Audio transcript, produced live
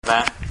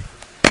that.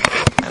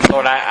 And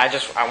Lord,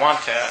 I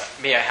want to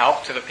be a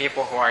help to the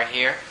people who are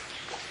here.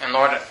 And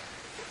Lord,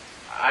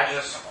 I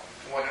just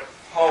would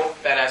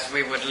hope that as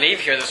we would leave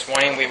here this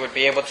morning, we would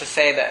be able to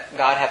say that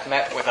God hath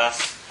met with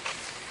us.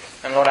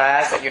 And Lord, I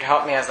ask that you'd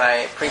help me as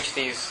I preach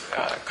these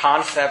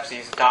concepts,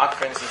 these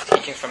doctrines, these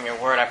teachings from your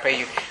word. I pray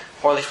you,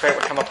 Holy Spirit,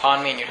 would come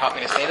upon me and you'd help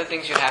me to say the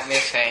things you'd have me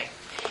to say.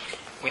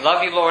 We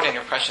love you, Lord. In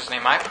your precious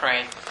name I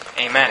pray.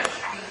 Amen.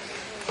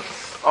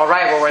 All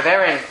right, well, we're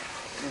there in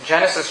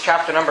Genesis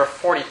chapter number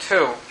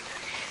 42.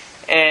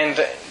 And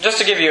just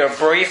to give you a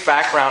brief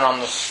background on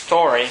the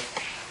story,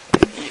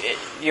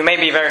 you may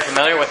be very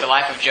familiar with the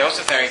life of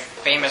Joseph, a very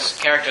famous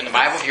character in the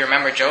Bible. If you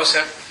remember,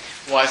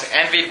 Joseph was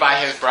envied by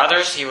his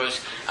brothers. He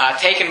was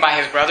taken by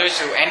his brothers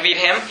who envied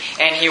him,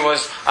 and he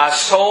was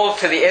sold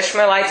to the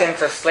Ishmaelites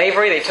into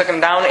slavery. They took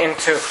him down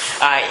into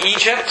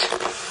Egypt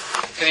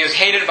because he was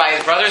hated by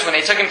his brothers. When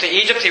they took him to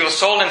Egypt, he was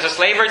sold into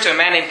slavery to a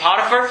man named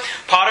Potiphar.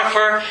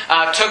 Potiphar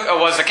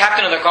was the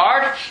captain of the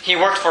guard. He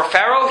worked for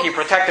Pharaoh. He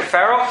protected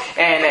Pharaoh.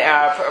 And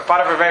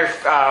Potiphar, a very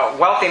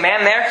wealthy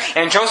man there.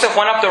 And Joseph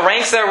went up the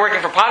ranks there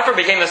working for Potiphar,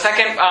 became the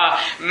second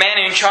man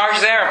in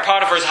charge there of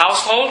Potiphar's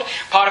household.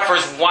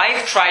 Potiphar's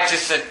wife tried to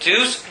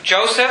seduce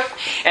Joseph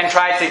and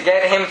tried to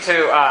get him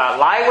to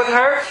lie with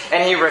her.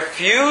 And he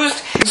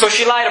refused, so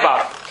she lied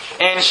about him.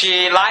 And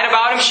she lied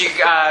about him. She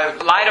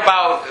lied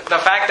about the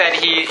fact that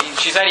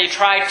she said he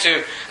tried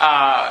to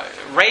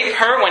rape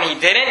her when he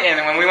didn't.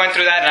 And when we went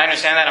through that, and I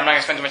understand that, I'm not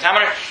going to spend too much time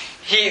on it.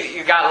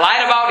 He got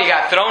lied about. He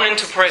got thrown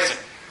into prison.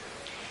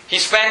 He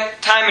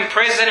spent time in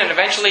prison, and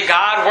eventually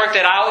God worked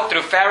it out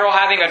through Pharaoh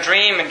having a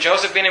dream and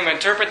Joseph being able to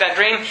interpret that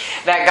dream,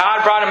 that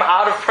God brought him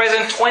out of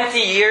prison. 20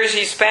 years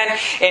he spent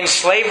in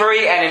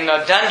slavery and in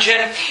a dungeon.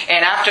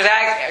 And after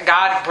that,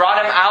 God brought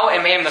him out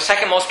and made him the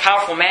second most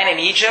powerful man in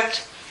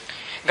Egypt.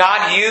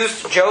 God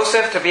used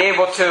Joseph to be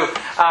able to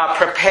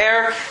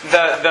prepare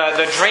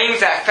the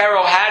dreams that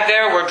Pharaoh had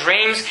there were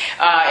dreams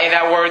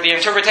that were, the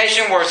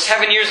interpretation were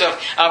 7 years of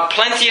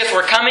plenteous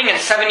were coming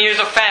and 7 years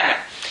of famine.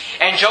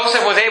 And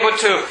Joseph was able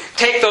to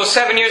take those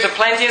 7 years of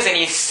plenteous and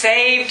he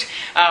saved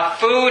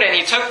food and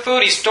he took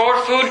food, he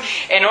stored food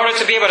in order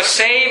to be able to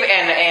save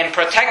and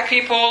protect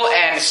people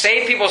and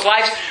save people's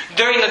lives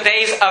during the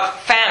days of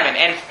famine.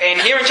 And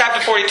here in chapter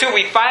 42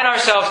 we find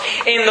ourselves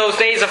in those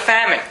days of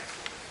famine.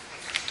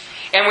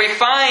 And we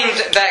find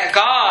that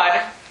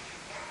God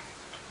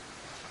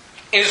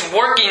is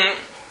working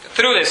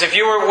through this. If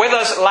you were with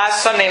us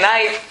last Sunday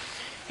night,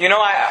 you know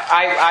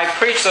I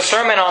preached a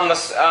sermon on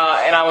this,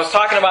 and I was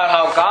talking about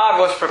how God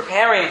was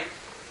preparing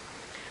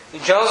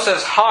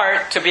Joseph's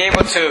heart to be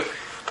able to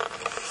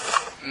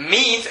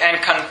meet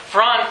and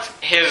confront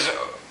his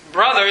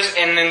brothers.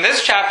 And in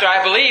this chapter,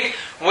 I believe,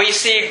 we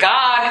see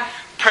God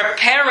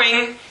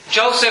preparing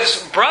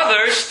Joseph's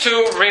brothers to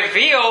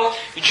reveal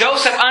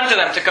Joseph unto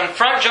them, to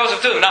confront Joseph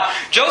to them. Now,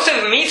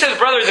 Joseph meets his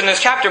brothers in this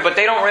chapter, but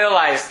they don't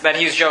realize that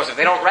he's Joseph.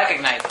 They don't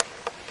recognize him.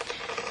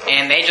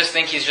 And they just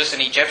think he's just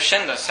an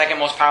Egyptian, the second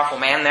most powerful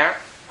man there.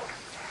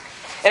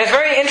 And it's a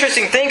very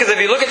interesting thing, because if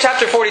you look at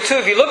chapter 42,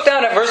 if you look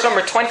down at verse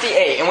number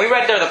 28, and we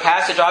read there the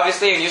passage,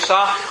 obviously, and you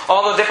saw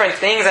all the different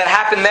things that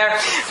happened there.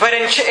 But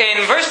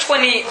in verse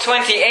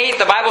 28,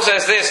 the Bible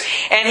says this,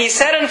 "And he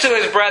said unto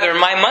his brethren,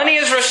 My money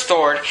is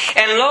restored,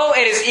 and lo,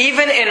 it is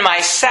even in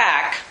my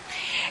sack,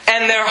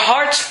 and their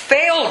hearts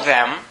failed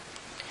them,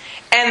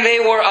 and they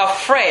were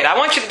afraid." I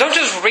want you to, don't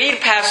just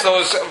read past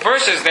those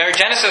verses there.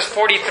 Genesis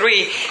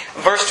 43,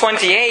 verse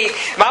 28.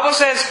 The Bible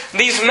says,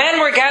 these men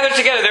were gathered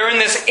together. They were in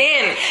this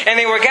inn, and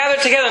they were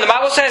gathered together. And the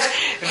Bible says,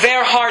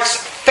 their hearts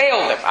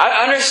failed them.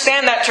 I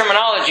understand that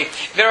terminology.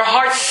 Their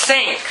hearts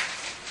sank.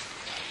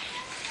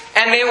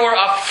 And they were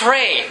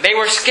afraid. They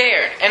were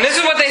scared. And this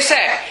is what they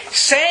said,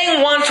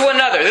 saying one to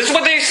another. This is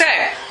what they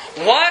said.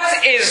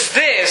 What is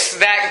this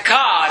that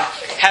God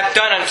hath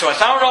done unto us?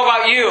 I don't know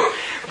about you,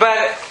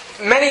 but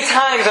many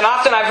times and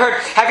often I've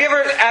heard, have you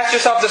ever asked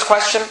yourself this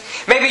question?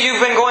 Maybe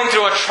you've been going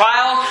through a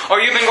trial,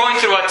 or you've been going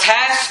through a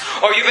test,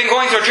 or you've been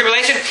going through a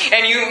tribulation,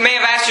 and you may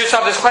have asked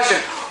yourself this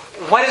question,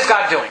 what is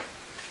God doing?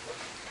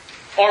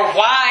 Or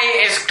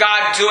why is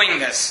God doing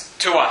this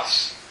to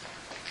us?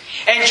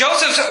 And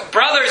Joseph's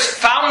brothers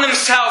found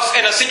themselves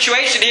in a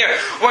situation here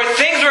where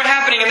things were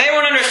happening and they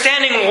weren't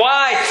understanding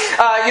why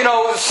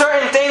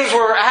certain things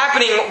were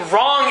happening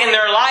wrong in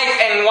their life,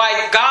 and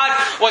why God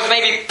was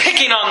maybe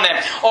picking on them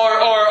or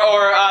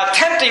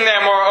tempting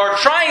them or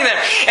trying them.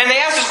 And they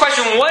asked this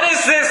question, what is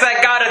this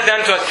that God has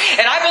done to us?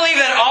 And I believe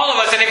that all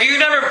of us, and if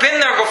you've never been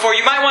there before,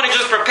 you might want to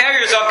just prepare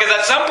yourself, because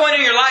at some point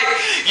in your life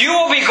you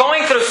will be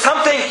going through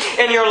something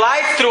in your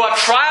life, through a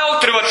trial,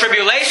 through a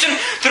tribulation,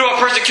 through a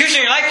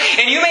persecution in your life,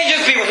 and you may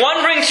just be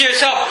wondering to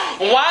yourself,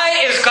 why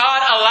is God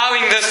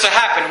allowing this to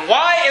happen?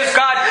 Why is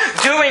God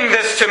doing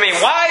this to me?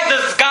 Why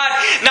does God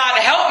not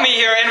help me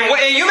here?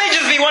 And you may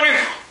just be wondering,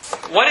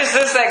 what is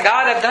this that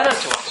God hath done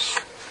unto us?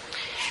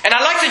 And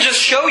I'd like to just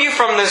show you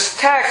from this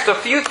text a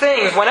few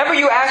things. Whenever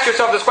you ask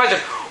yourself this question,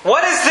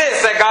 what is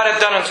this that God hath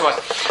done unto us?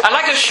 I'd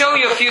like to show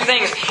you a few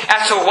things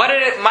as to what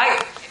it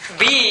might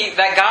be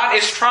that God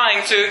is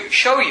trying to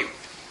show you.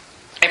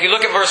 If you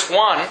look at verse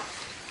 1,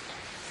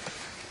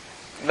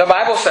 the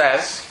Bible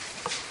says...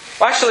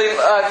 Well, actually,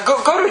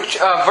 go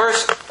to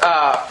verse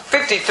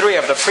 53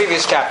 of the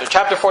previous chapter.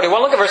 Chapter 41,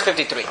 look at verse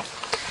 53.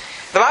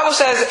 The Bible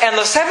says, "And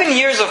the 7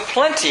 years of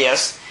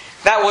plenteous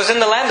that was in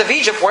the land of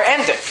Egypt were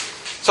ended."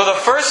 So the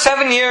first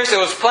 7 years it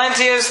was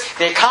plenteous,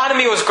 the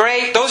economy was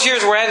great, those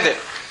years were ended.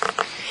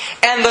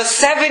 "And the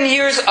 7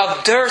 years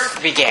of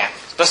dearth began."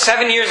 The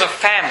 7 years of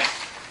famine.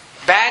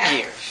 Bad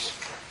years.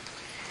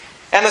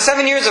 "And the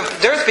 7 years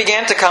of dearth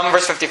began to come,"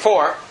 verse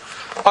 54,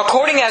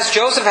 "according as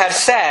Joseph had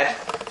said,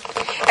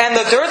 and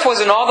the dearth was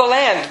in all the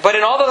land, but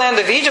in all the land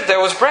of Egypt there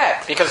was bread,"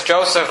 because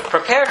Joseph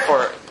prepared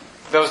for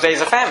those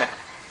days of famine.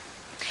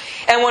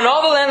 "And when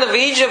all the land of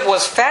Egypt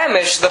was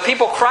famished, the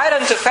people cried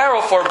unto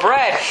Pharaoh for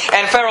bread.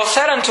 And Pharaoh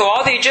said unto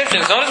all the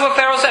Egyptians," notice what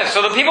Pharaoh says.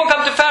 So the people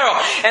come to Pharaoh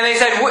and they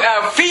said,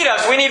 "Feed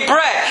us, we need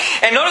bread."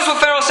 And notice what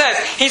Pharaoh says.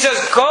 He says,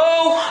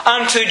 "Go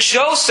unto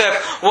Joseph,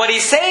 what he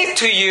saith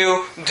to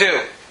you,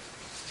 do."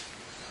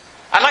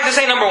 I'd like to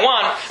say number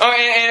one,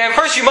 and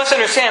first you must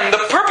understand,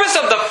 the purpose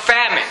of the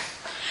famine,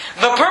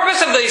 the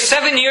purpose of the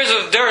 7 years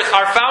of dearth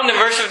are found in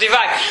verse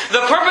 55.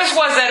 The purpose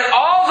was that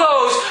all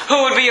those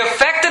who would be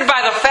affected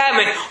by the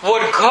famine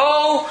would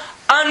go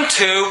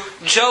unto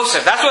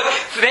Joseph. That's what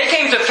they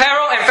came to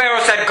Pharaoh, and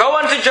Pharaoh said, "Go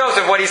unto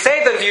Joseph, what he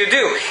saith unto you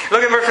do."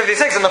 Look at verse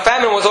 56. "And the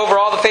famine was over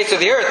all the face of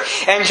the earth.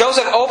 And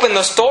Joseph opened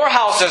the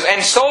storehouses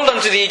and sold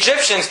unto the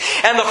Egyptians.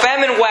 And the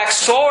famine waxed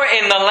sore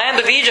in the land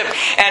of Egypt.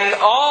 And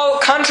all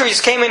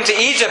countries came into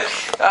Egypt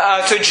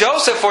to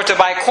Joseph for to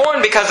buy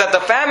corn, because that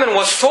the famine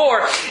was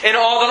sore in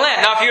all the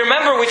land." Now if you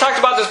remember, we talked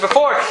about this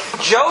before.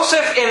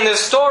 Joseph in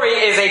this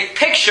story is a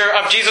picture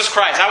of Jesus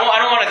Christ. I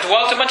don't want to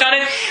dwell too much on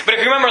it, but if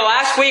you remember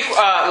last week,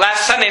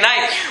 last Sunday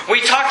night, we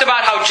talked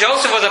about how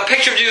Joseph was a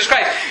picture of Jesus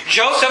Christ.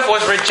 Joseph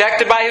was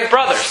rejected by his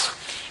brothers.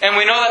 And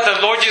we know that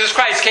the Lord Jesus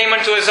Christ came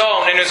unto His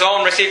own, and His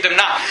own received Him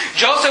not.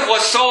 Joseph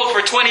was sold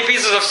for 20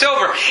 pieces of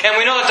silver. And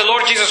we know that the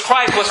Lord Jesus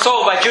Christ was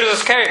sold by Judas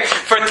Iscariot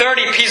for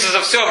 30 pieces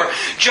of silver.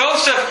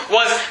 Joseph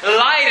was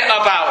lied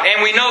about.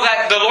 And we know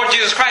that the Lord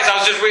Jesus Christ,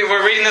 we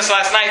were reading this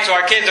last night to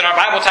our kids in our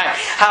Bible time,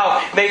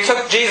 how they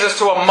took Jesus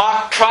to a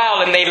mock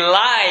trial and they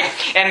lied.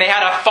 And they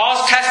had a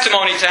false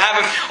testimony to have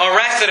Him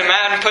arrested and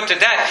had Him put to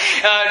death.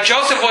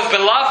 Joseph was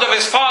beloved of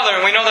his father.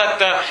 And we know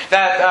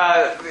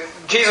that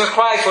Jesus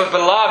Christ was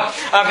beloved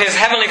of His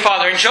Heavenly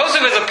Father. And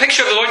Joseph is a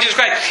picture of the Lord Jesus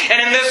Christ.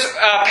 And in this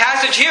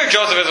passage here,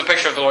 Joseph is a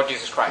picture of the Lord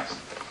Jesus Christ.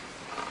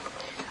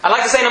 I'd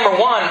like to say, number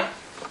one,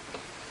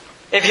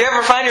 if you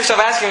ever find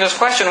yourself asking this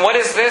question, what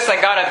is this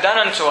that God hath done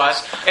unto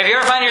us? If you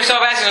ever find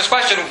yourself asking this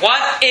question,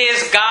 what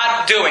is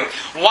God doing?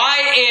 Why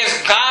is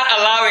God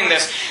allowing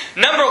this?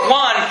 Number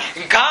one,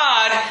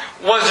 God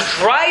was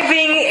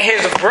driving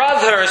His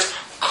brothers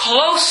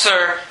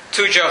closer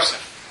to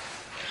Joseph.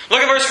 Look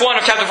at verse 1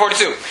 of chapter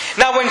 42.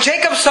 "Now when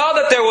Jacob saw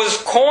that there was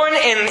corn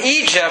in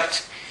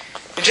Egypt,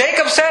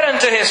 Jacob said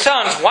unto his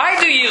sons, Why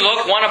do ye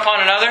look one upon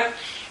another?"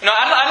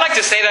 I'd like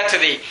to say that to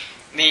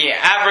the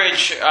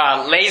average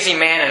lazy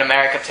man in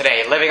America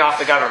today, living off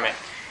the government.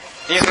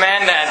 These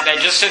men that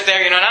just sit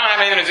there, I don't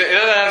have anything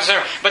to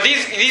do. But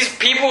these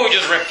people who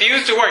just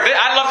refuse to work,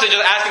 I'd love to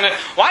just ask them,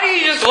 why do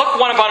you just look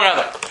one upon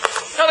another?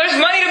 No, there's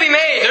money to be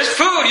made. There's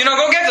food.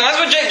 Go get them. That's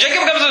what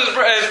Jacob comes to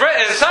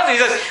his sons and he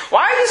says,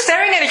 why are you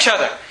staring at each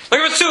other? Look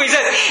at verse 2. He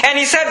says, "And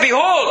he said,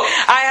 Behold,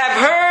 I have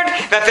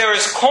heard that there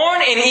is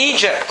corn in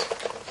Egypt.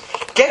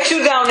 Get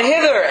you down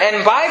hither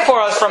and buy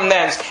for us from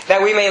thence,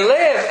 that we may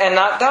live and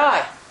not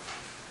die."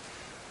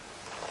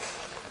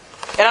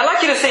 And I'd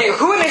like you to see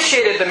who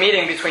initiated the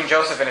meeting between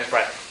Joseph and his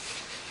brethren.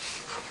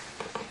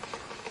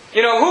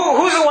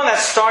 Who's the one that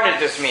started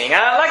this meeting?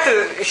 And I'd like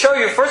to show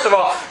you, first of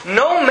all,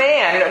 no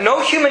man,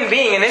 no human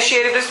being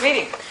initiated this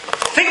meeting.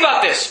 Think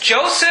about this.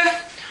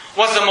 Joseph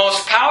was the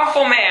most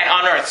powerful man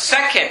on earth.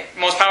 Second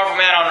most powerful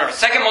man on earth.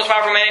 Second most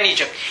powerful man in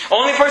Egypt.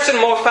 Only person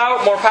more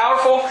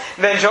powerful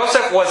than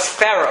Joseph was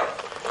Pharaoh.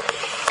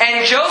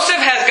 And Joseph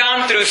has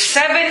gone through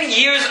 7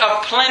 years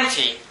of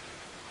plenty.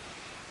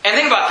 And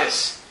think about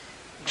this.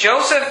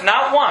 Joseph,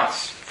 not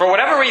once, for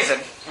whatever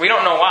reason, we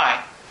don't know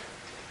why,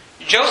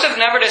 Joseph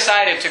never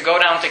decided to go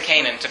down to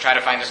Canaan to try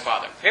to find his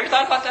father. Have you ever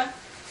thought about that?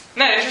 Isn't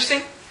that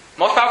interesting?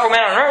 Most powerful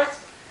man on earth.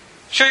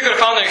 Sure, he could have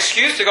found an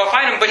excuse to go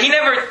find him, but he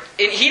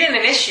didn't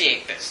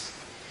initiate this.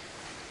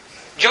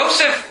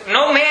 Joseph,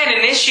 no man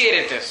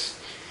initiated this.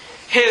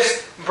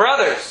 His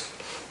brothers.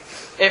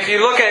 If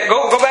you look at,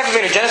 go back with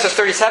me to Genesis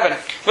 37.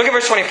 Look at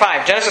verse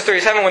 25. Genesis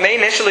 37, when they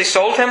initially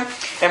sold him,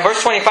 in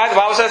verse 25 the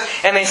Bible says,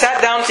 "And they sat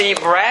down to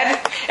eat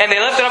bread, and they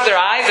lifted up their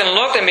eyes and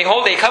looked, and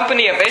behold, a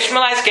company of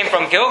Ishmaelites came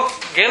from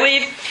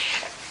Gilead,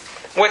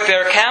 with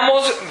their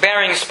camels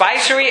bearing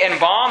spicery and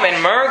balm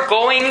and myrrh,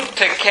 going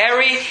to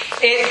carry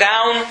it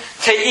down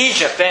to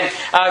Egypt." And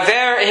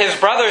there his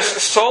brothers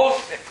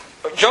sold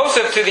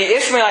Joseph to the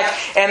Ishmaelites,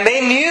 and they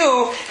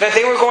knew that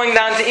they were going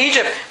down to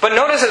Egypt. But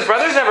notice his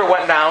brothers never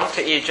went down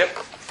to Egypt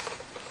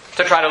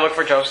to try to look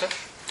for Joseph,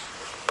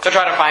 to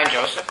try to find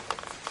Joseph.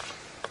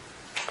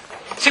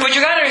 See, what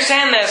you got to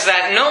understand is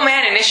that no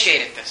man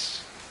initiated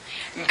this.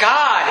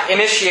 God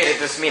initiated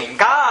this meeting.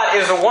 God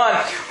is the one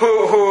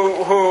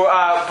who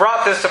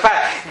brought this to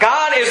pass.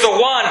 God is the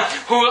one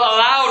who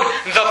allowed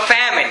the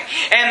famine.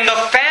 And the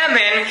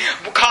famine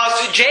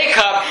caused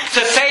Jacob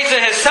to say to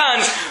his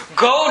sons,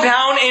 go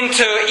down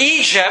into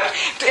Egypt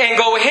and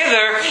go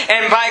hither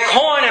and buy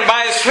corn and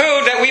buy us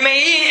food that we may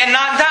eat and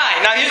not die.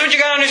 Now here's what you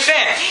got to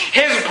understand.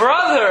 His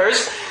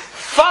brothers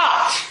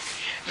thought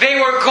they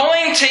were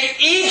going to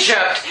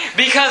Egypt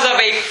because of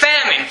a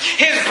famine.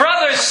 His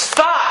brothers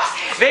thought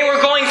they were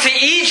going to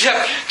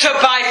Egypt to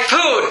buy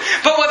food.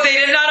 But what they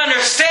did not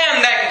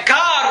understand, that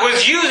God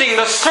was using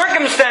the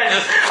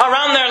circumstances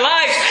around their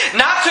lives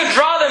not to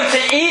draw them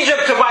to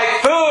Egypt to buy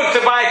food,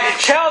 to buy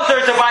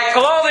shelter, to buy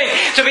clothing,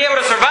 to be able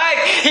to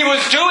survive. He was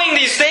doing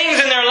these things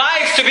in their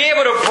lives to be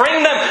able to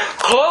bring them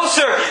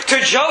closer to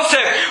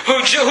Joseph. Who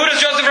does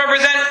Joseph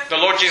represent? The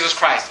Lord Jesus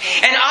Christ.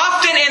 And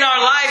often in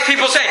our life,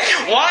 people say,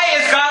 why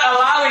is God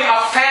allowing a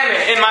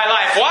famine in my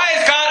life? Why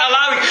is God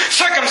allowing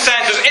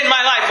circumstances in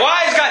my life?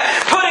 Why is God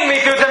putting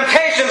me through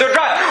temptation, through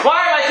drought? Why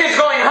are my kids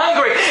going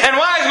hungry? And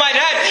why is my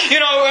dad,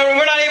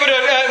 we're not able to,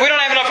 we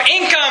don't have enough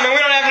income and we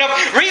don't have enough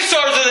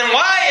resources, and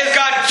why is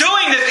God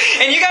doing this?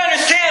 And you got to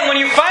understand, when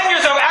you find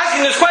yourself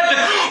asking this question,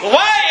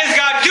 why is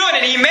God doing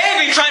it? He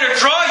may be trying to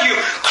draw you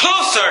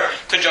closer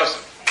to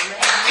Joseph.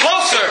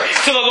 Closer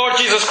to the Lord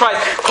Jesus Christ.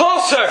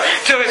 Closer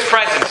to His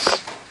presence.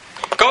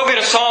 Go with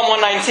me to Psalm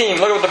 119.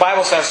 Look at what the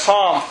Bible says.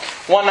 Psalm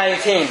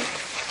 119.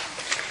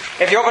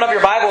 If you open up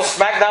your Bible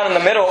smack down in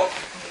the middle,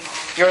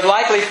 you'll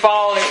likely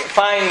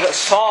find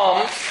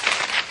Psalm.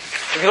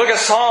 If you look at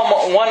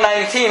Psalm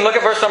 119, look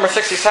at verse number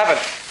 67.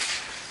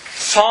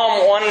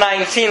 Psalm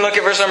 119, look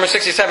at verse number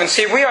 67.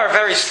 See, we are a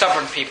very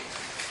stubborn people.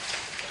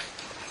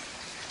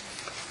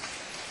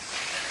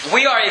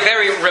 We are a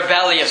very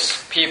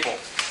rebellious people.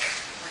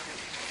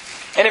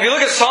 And if you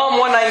look at Psalm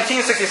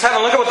 119,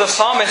 67, look at what the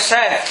psalmist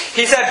said.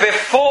 He said,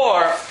 notice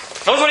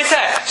what he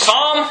said.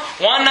 Psalm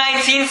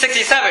 119,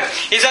 67.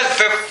 He says,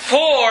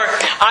 before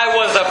I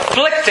was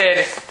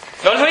afflicted,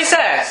 notice what he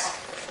says,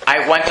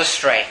 I went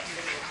astray.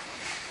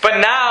 But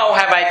now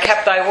have I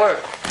kept thy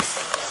word.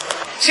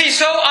 See,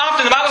 so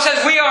often the Bible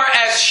says we are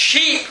as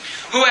sheep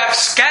who have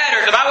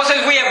scattered. The Bible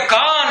says we have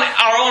gone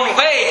our own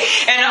way.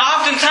 And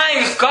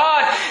oftentimes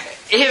God,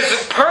 His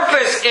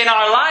purpose in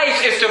our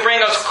lives is to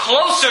bring us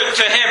closer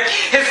to Him.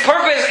 His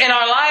purpose in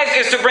our lives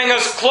is to bring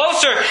us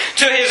closer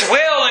to His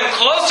will and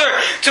closer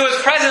to His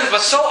presence.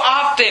 But so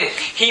often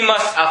He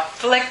must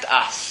afflict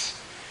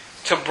us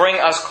to bring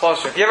us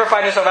closer. If you ever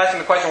find yourself asking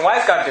the question, why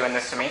is God doing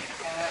this to me?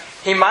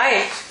 He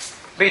might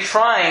be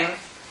trying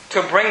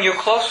to bring you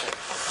closer.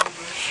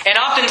 And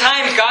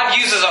oftentimes God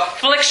uses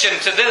affliction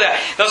to do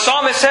that. The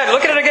psalmist said,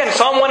 look at it again,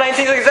 Psalm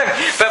 119:67.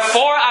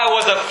 Before I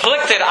was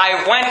afflicted,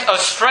 I went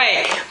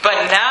astray, but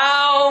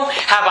now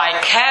have I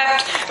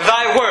kept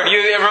thy word. You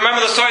remember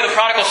the story of the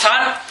prodigal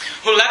son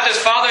who left his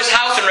father's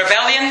house in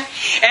rebellion?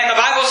 And the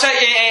Bible said,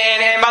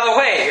 and by the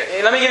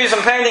way, let me give you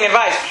some parenting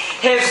advice.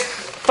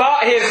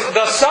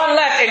 The son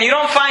left, and you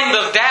don't find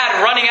the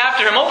dad running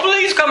after him. Oh,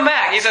 please come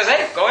back. He says,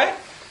 hey, go ahead.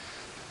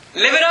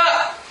 Live it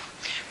up.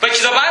 But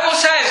the Bible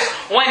says,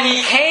 when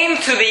he came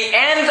to the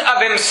end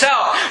of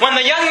himself, when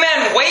the young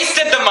man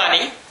wasted the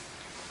money,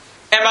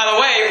 and by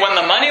the way, when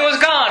the money was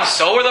gone,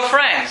 so were the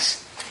friends.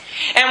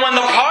 And when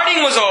the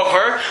partying was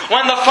over,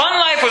 when the fun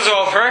life was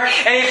over,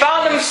 and he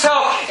found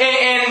himself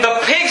in the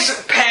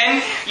pig's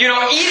pen,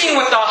 eating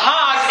with the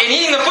hogs and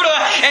eating the food of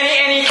the,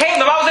 and he came,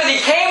 the Bible says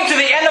he came to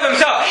the end of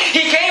himself.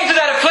 He came to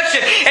that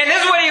affliction. And this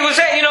is what he was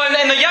saying,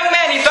 and the young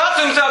man, he thought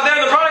to himself, there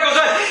in the prodigal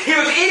son, he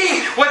was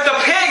eating with the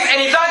pigs,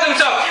 and he thought to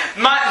himself,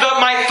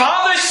 my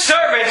father's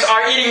servants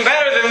are eating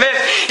better than this.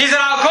 He said,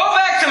 I'll go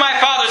back to my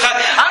father's house.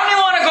 I don't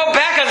even want to go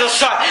back as a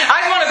son.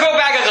 I just want to go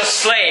back as a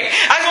slave.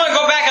 I just want to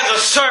go back as a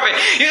servant.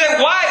 You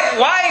said,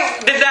 why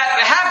did that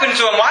happen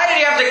to him? Why did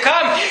he have to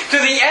come to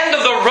the end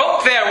of the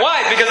rope there?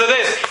 Why? Because of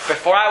this.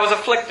 Before I was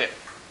afflicted,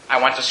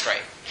 I went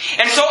astray.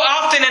 And so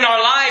often in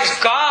our lives,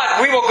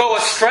 we will go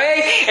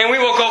astray, and we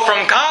will go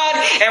from God,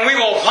 and we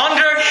will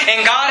wander,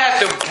 and God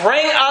has to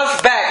bring us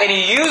back. And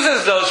He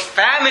uses those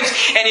famines,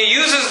 and He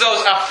uses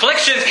those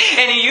afflictions,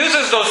 and He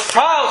uses those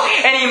trials,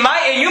 and you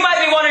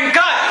might be wondering,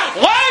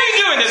 God, why are you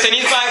doing this? And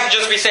He might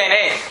just be saying,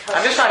 hey,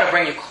 I'm just trying to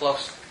bring you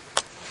closer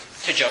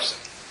to Joseph.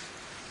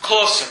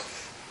 Closer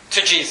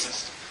to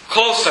Jesus.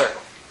 Closer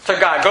to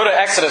God. Go to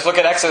Exodus. Look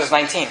at Exodus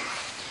 19.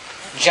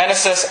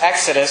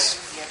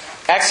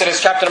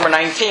 Exodus chapter number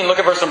 19, look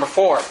at verse number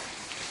 4.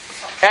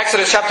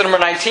 Exodus chapter number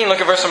 19, look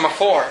at verse number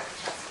 4.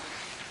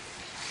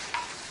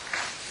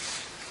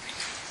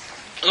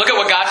 Look at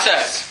what God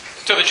says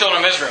to the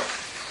children of Israel.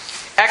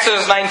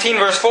 Exodus 19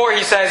 verse 4,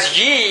 He says,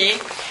 Ye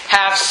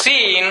have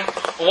seen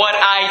what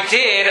I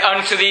did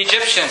unto the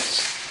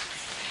Egyptians,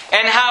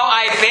 and how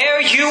I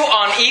bare you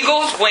on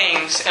eagle's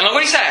wings. And look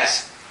what He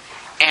says.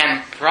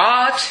 And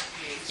brought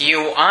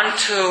you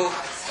unto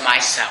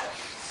myself.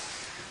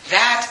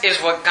 That that is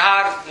what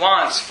God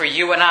wants for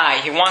you and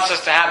I. He wants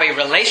us to have a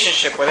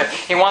relationship with Him.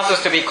 He wants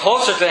us to be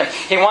closer to Him.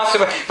 He wants to.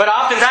 But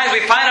oftentimes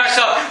we find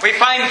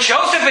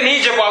Joseph in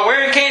Egypt while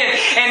we're in Canaan,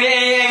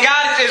 and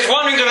God is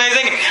wondering to him, and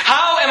thinking,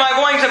 how am I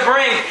going to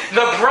bring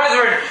the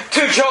brethren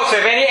to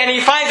Joseph? And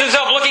he finds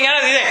himself looking at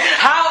it, and he's thinking,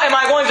 how am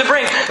I going to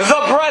bring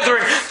the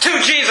brethren to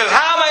Jesus?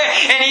 How am I?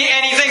 And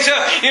he thinks,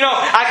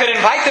 I could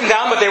invite them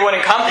down, but they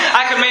wouldn't come.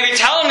 I could maybe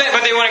tell them that,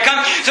 but they wouldn't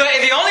come. So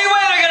the only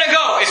way they're going to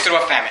go is through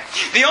a famine.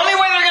 The only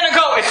way they're going to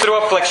go is through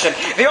affliction.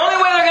 The only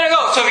way they're going to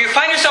go. So if you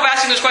find yourself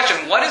asking this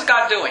question, what is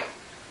God doing?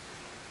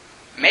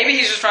 Maybe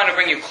He's just trying to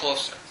bring you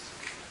closer.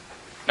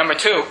 Number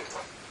 2,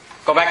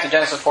 go back to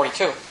Genesis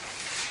 42.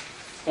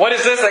 What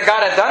is this that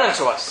God had done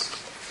unto us?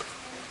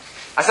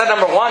 I said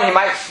number 1, He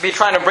might be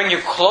trying to bring you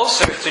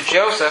closer to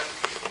Joseph.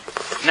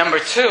 Number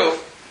 2,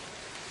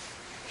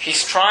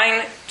 He's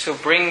trying to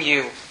bring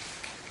you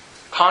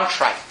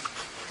contrite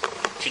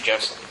to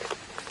Joseph.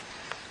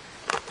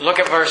 Look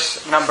at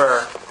verse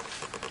number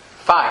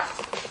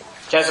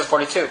 5. Genesis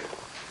 42.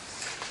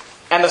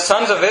 And the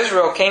sons of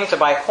Israel came to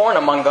buy corn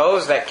among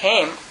those that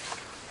came,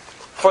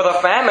 for the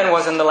famine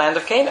was in the land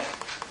of Canaan.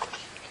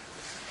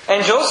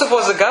 And Joseph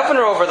was the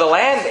governor over the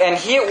land, and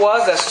he it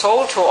was that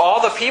sold to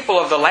all the people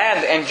of the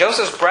land. And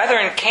Joseph's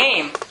brethren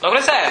came. Look what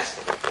it says.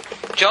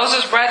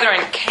 Joseph's brethren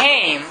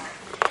came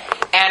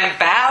and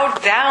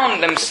bowed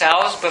down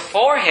themselves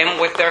before him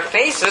with their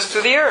faces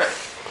to the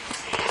earth.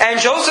 And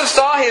Joseph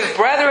saw his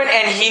brethren,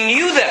 and he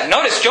knew them.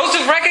 Notice,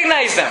 Joseph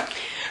recognized them,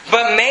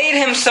 but made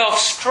himself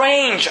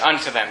strange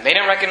unto them. They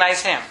didn't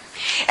recognize him.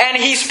 And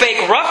he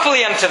spake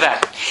roughly unto them.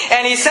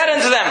 And he said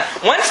unto them,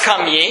 Whence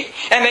come ye?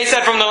 And they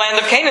said, From the land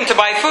of Canaan to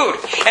buy food.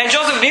 And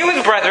Joseph knew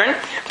his brethren,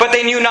 but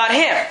they knew not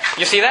him.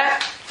 You see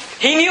that?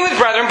 He knew his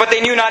brethren, but they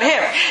knew not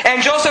him.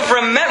 And Joseph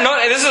remembered, no,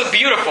 this is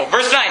beautiful,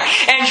 verse 9.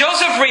 And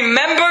Joseph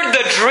remembered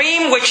the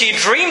dream which he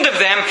dreamed of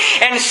them,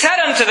 and said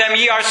unto them,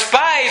 Ye are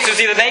spies to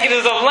see the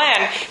nakedness of the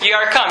land, ye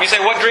are come. You say,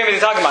 what dream is he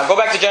talking about? Go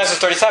back to Genesis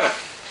 37.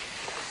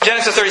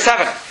 Genesis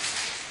 37.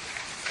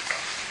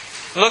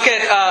 Look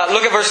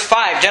at verse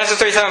 5.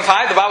 Genesis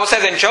 37:5. The Bible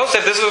says, and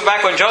Joseph, this was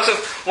back when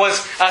Joseph was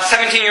a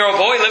 17-year-old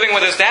boy living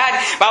with his dad.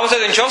 The Bible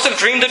says, and Joseph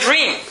dreamed a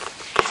dream.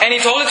 And he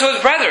told it to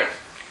his brethren.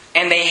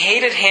 And they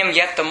hated him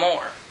yet the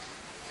more.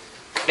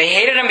 They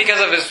hated him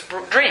because of his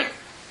dream.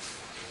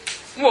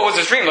 What was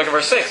his dream? Look at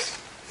verse 6.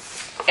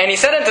 And he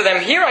said unto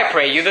them, Hear, I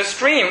pray you, this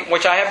dream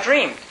which I have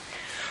dreamed.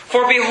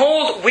 For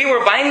behold, we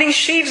were binding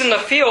sheaves in the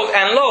field,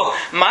 and lo,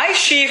 my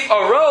sheaf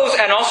arose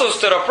and also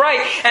stood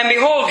upright. And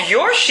behold,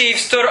 your sheaf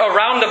stood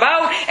around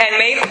about and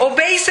made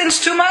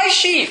obeisance to my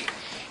sheaf.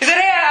 He said,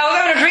 hey, I was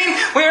having a dream.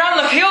 We were out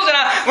in the field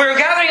and we were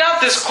gathering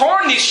out this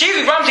corn, these sheaves.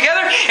 We brought them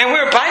together and we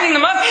were binding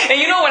them up. And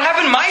you know what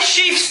happened? My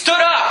sheaf stood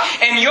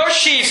up and your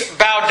sheaves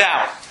bowed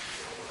down.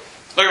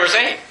 Look at verse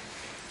 8.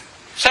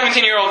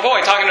 17-year-old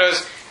boy talking to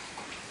his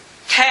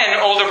 10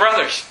 older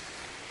brothers.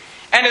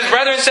 And his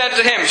brethren said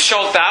to him,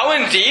 Shalt thou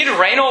indeed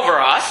reign over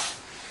us?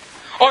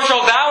 Or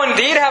shalt thou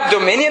indeed have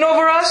dominion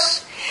over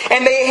us?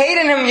 And they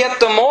hated him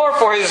yet the more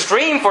for his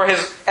dream for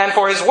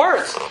his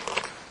words.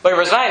 Look at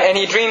verse 9. And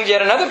he dreamed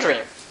yet another dream,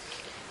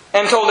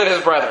 and told it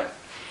his brethren.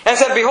 And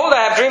said, Behold,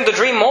 I have dreamed a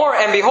dream more,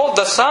 and behold,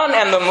 the sun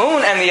and the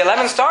moon and the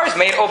 11 stars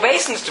made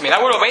obeisance to me.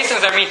 That word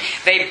obeisance, I mean,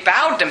 they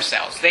bowed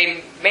themselves.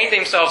 They made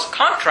themselves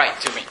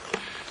contrite to me.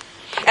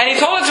 And he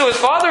told it to his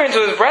father and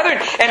to his brethren,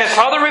 and his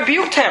father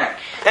rebuked him,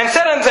 and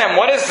said unto him,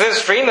 What is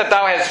this dream that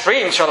thou hast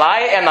dreamed? Shall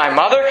I and thy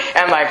mother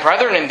and thy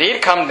brethren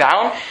indeed come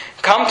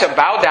to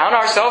bow down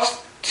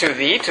ourselves to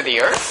thee, to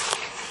the earth?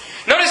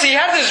 Notice he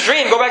had this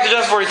dream, go back to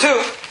Genesis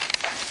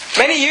 42,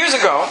 many years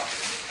ago,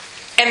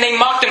 and they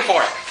mocked him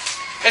for it.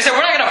 They said,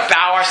 We're not going to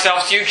bow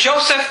ourselves to you.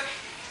 Joseph,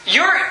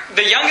 you're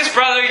the youngest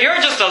brother, you're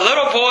just a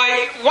little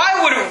boy, why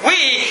would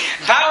we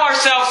bow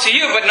ourselves to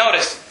you? But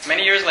notice,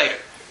 many years later,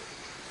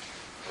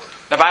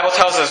 the Bible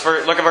tells us,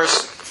 look at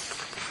verse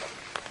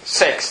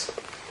 6.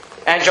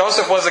 And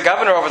Joseph was the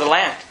governor over the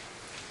land.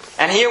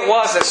 And he it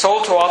was that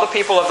sold to all the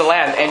people of the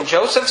land. And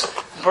Joseph's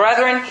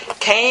brethren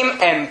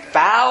came and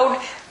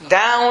bowed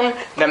down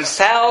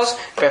themselves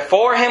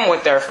before him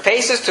with their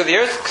faces to the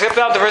earth. Skip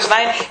out to verse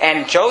 9.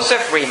 And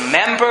Joseph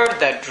remembered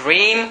the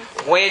dream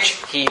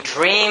which he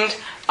dreamed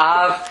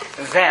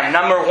of them.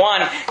 Number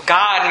 1,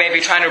 God may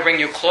be trying to bring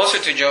you closer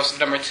to Joseph.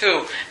 Number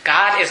 2,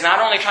 God is not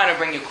only trying to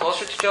bring you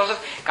closer to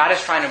Joseph, God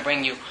is trying to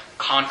bring you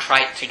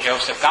contrite to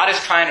Joseph. God is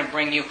trying to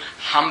bring you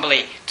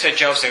humbly to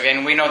Joseph.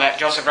 And we know that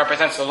Joseph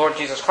represents the Lord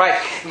Jesus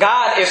Christ.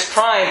 God is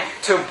trying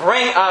to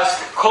bring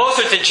us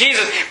closer to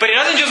Jesus. But He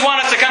doesn't just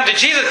want us to come to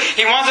Jesus.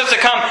 He wants us to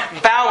come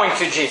bowing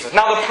to Jesus.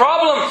 Now the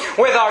problem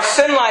with our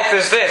sin life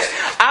is this.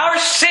 Our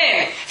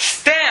sin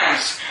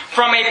stems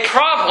from a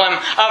problem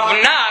of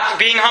not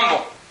being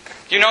humble.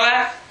 Do you know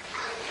that?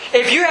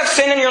 If you have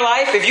sin in your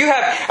life, if you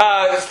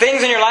have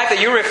things in your life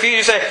that you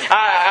refuse, you say,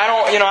 I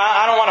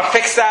don't want to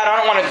fix that, I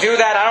don't want to do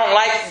that, I don't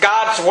like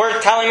God's Word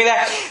telling me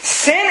that.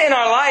 Sin in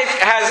our life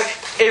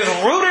is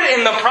rooted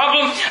in the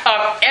problem of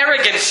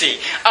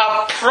arrogancy,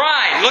 of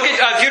pride. Look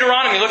at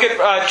Deuteronomy, look at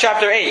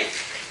chapter 8.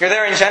 You're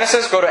there in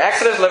Genesis, go to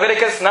Exodus,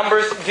 Leviticus,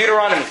 Numbers,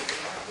 Deuteronomy.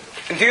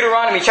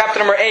 Deuteronomy chapter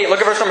number 8, look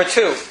at verse number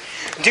 2.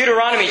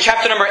 Deuteronomy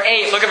chapter number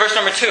 8, look at verse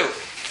number 2.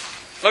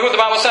 Look what the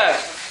Bible says.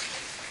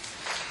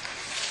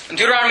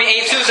 Deuteronomy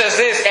 8:2 says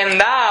this, "And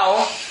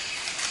thou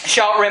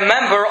shalt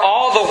remember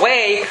all the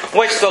way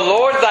which the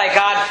Lord thy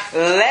God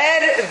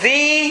led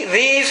thee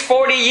these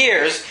 40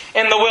 years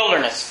in the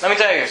wilderness." Let me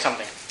tell you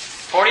something.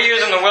 40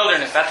 years in the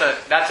wilderness, that's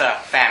a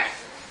famine.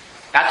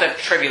 That's a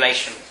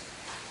tribulation.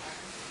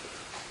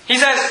 He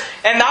says,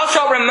 "And thou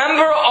shalt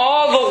remember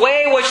all the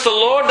way which the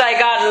Lord thy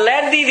God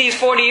led thee these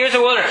 40 years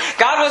in the wilderness."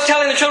 God was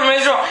telling the children of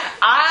Israel,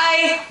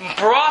 I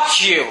brought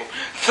you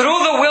through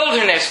the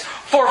wilderness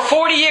for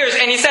 40 years.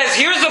 And He says,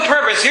 here's the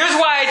purpose. Here's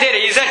why I did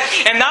it. He said,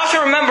 "And thou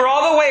shalt remember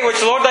all the way which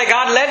the Lord thy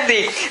God led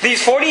thee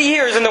these 40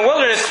 years in the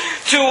wilderness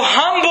to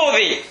humble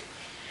thee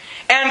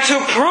and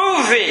to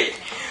prove thee,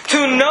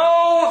 to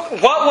know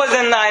what was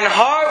in thine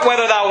heart,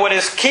 whether thou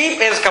wouldest keep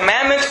His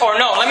commandments or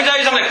no." Let me tell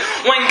you something.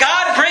 When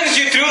God brings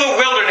you through the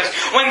wilderness,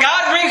 when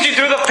God brings you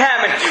through the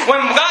famine,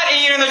 when God,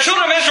 the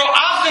children of Israel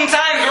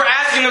oftentimes were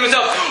asking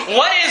themselves,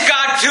 what is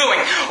God doing?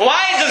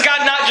 Why does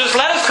God not just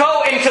let us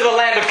go into the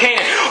land of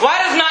Canaan? Why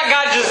does not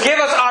God just give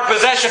us our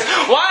possession?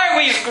 Why are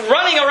we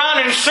running around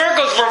in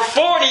circles for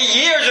 40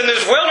 years in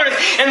this wilderness,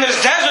 in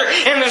this desert,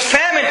 in this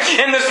famine,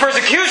 in this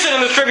persecution,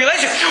 in this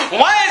tribulation?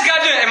 Why is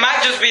God doing it? It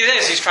might just be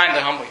this. He's trying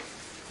to humble you.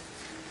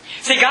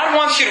 See, God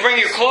wants you to bring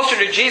you closer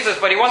to Jesus,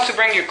 but He wants to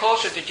bring you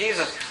closer to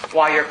Jesus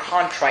while you're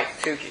contrite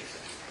to Jesus.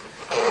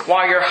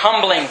 While you're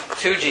humbling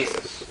to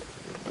Jesus.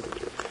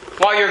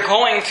 While you're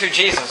going to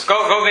Jesus.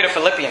 Go to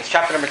Philippians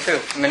chapter number 2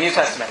 in the New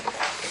Testament.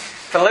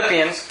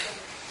 Philippians,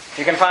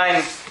 you can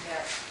find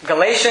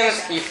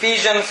Galatians,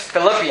 Ephesians,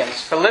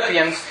 Philippians.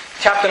 Philippians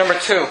chapter number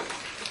 2.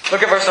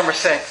 Look at verse number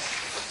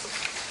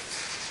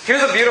 6.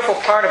 Here's a beautiful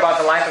part about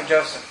the life of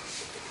Joseph.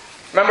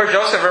 Remember,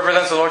 Joseph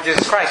represents the Lord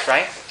Jesus Christ,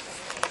 right?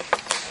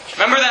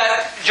 Remember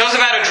that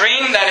Joseph had a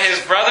dream that his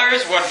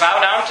brothers would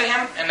bow down to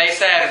him? And they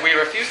said, "We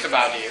refuse to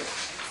bow to you.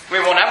 We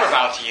will never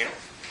bow to you."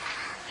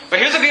 But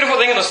here's the beautiful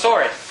thing in the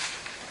story.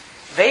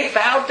 They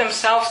bowed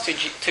themselves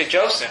to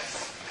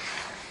Joseph,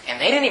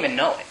 and they didn't even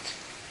know it.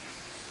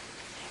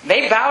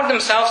 They bowed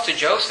themselves to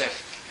Joseph,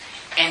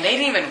 and they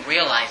didn't even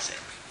realize it.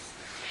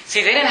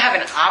 See, they didn't have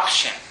an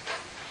option.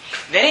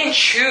 They didn't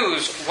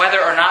choose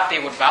whether or not they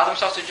would bow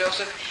themselves to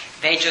Joseph.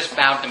 They just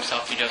bowed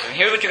themselves to Joseph. And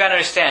here's what you got to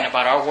understand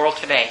about our world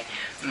today.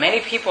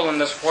 Many people in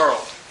this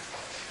world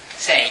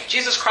say,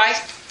 "Jesus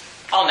Christ,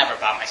 I'll never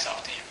bow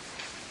myself to Him.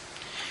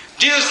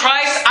 Jesus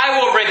Christ, I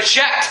will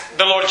reject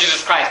the Lord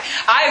Jesus Christ.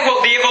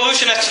 The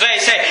evolutionists today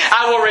say,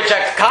 I will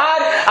reject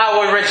God, I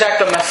will reject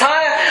the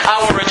Messiah, I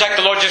will reject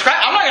the Lord Jesus Christ.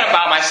 I'm not going to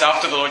bow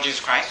myself to the Lord Jesus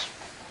Christ."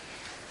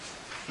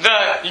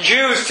 The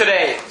Jews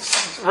today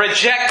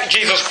reject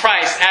Jesus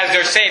Christ as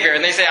their Savior,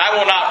 and they say, "I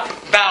will not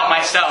bow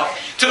myself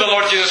to the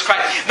Lord Jesus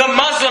Christ." The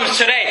Muslims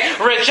today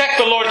reject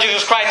the Lord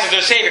Jesus Christ as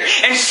their Savior.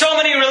 And so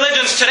many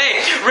religions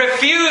today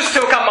refuse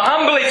to come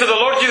humbly to the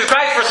Lord Jesus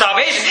Christ for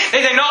salvation.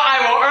 They say, "No, I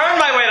will earn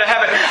my way to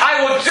heaven. I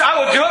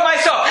will do it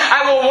myself.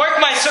 I will work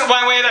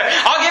my way there.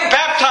 I'll get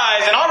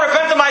baptized, and I'll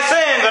repent of my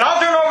sins, and I'll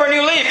turn over a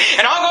new leaf,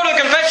 and I'll go to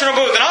the confessional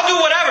booth, and I'll do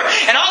whatever,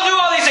 and I'll do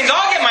all these things.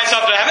 I'll get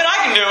myself to heaven. I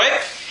can do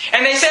it."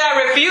 And they say, "I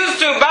refuse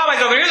to bow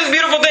myself." But here's this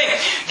beautiful thing.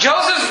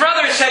 Joseph's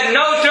brothers said,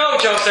 no,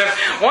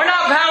 Joseph, we're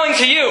not bowing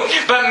to you."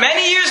 But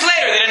many years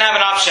later, they didn't have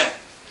an option.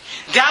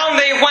 Down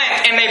they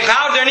went, and they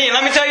bowed their knee. And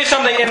let me tell you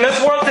something. In this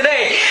world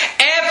today,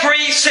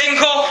 every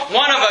single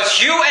one of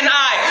us, you and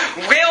I,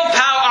 will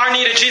bow our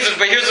knee to Jesus.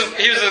 But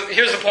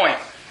here's the point.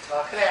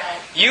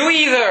 You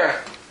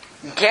either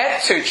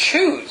get to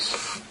choose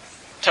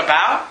to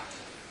bow,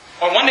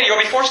 or one day you'll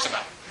be forced to bow.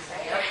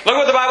 Look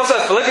what the Bible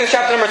says. Philippians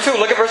chapter number 2.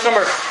 Look at verse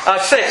number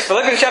 6.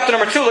 Philippians chapter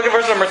number 2. Look at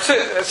verse number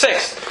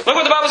 6. Look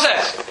what the Bible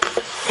says.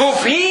 "Who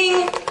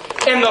being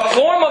in the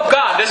form of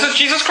God," this is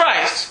Jesus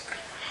Christ,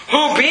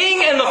 "who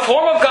being in the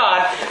form of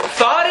God,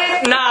 thought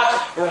it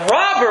not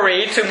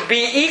robbery to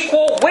be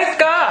equal with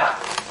God."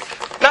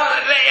 Now,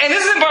 and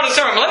this isn't part of the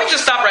sermon, but let me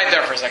just stop right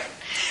there for a second.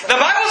 The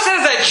Bible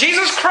says that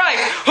Jesus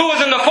Christ, who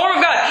was in the form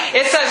of God,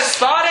 it says,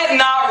 thought it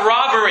not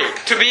robbery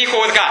to be equal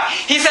with God.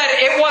 He said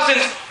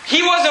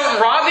He wasn't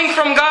robbing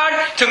from God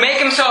to make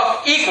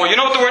Himself equal. You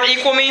know what the word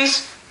equal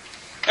means?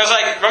 It's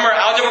like, remember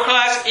algebra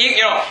class?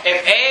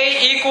 If A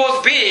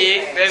equals B,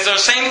 it's the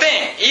same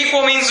thing.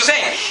 Equal means the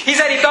same. He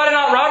said He thought it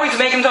not robbery to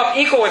make Himself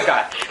equal with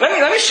God. Let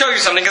me show you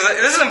something, because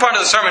this isn't part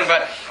of the sermon,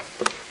 but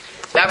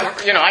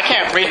I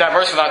can't read that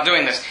verse without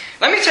doing this.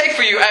 Let me take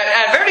for you,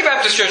 at Verity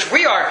Baptist Church,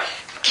 we are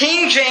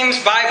King James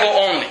Bible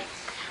only.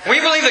 We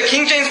believe the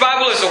King James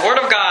Bible is the Word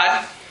of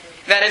God,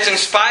 that it's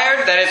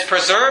inspired, that it's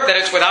preserved, that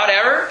it's without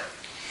error.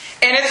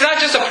 And it's not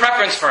just a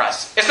preference for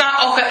us. It's not,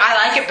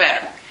 I like it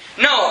better.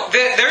 No,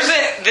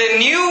 the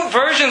new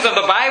versions of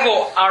the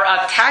Bible are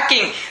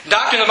attacking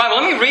doctrine of the Bible.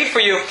 Let me read for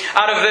you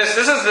out of this.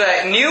 This is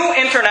the New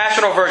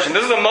International Version.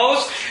 This is the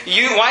most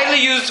widely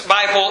used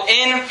Bible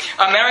in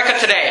America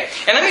today.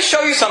 And let me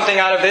show you something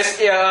out of this.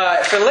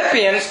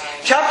 Philippians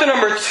chapter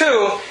number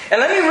 2. And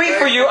let me read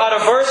for you out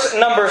of verse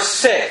number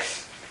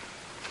 6.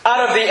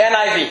 out of the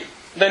NIV,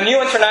 the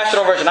New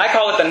International Version. I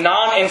call it the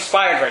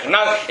non-inspired version.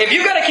 Now, if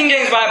you've got a King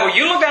James Bible,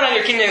 you look down on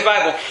your King James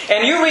Bible,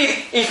 and you read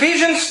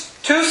Ephesians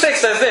 2:6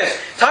 says this,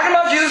 talking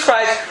about Jesus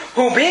Christ,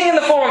 who being in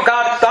the form of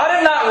God, thought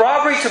it not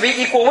robbery to be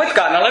equal with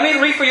God. Now let me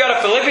read for you out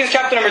of Philippians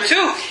chapter number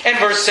 2 and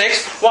verse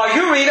 6, while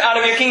you read out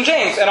of your King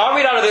James, and I'll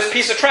read out of this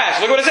piece of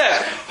trash. Look what it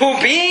says. Who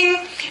being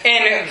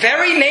in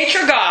very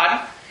nature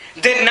God,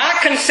 did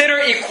not consider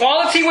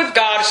equality with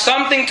God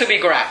something to be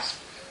grasped.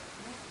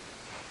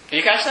 Did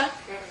you catch that?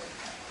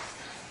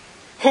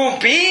 Who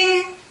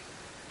being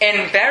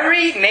in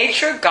very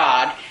nature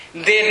God,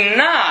 did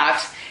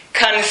not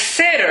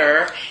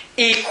consider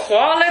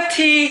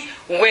equality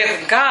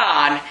with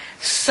God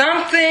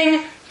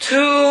something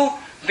to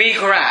be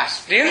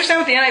grasped. Do you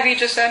understand what the NIV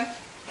just said?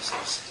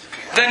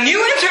 The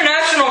New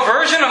International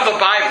Version of the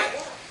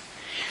Bible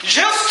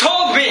just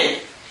told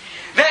me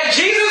that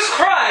Jesus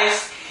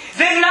Christ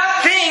did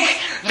not think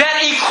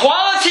that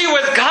equality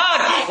with God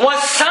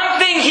was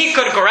something He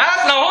could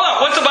grasp. Now hold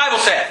on, what's the Bible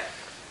say?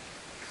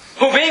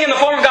 Who being in the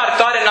form of God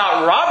thought it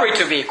not robbery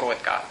to be equal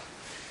with God.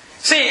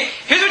 See,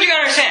 here's what you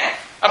gotta understand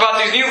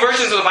about these new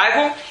versions of the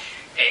Bible.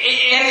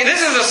 And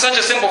this is such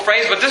a simple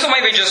phrase, but this will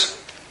maybe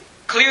just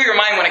clear your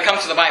mind when it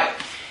comes to the Bible.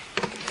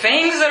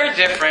 Things that are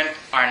different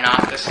are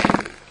not the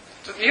same.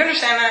 Do you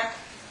understand that?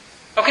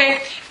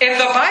 Okay? If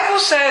the Bible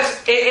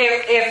says,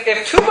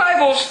 if two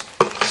Bibles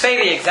say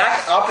the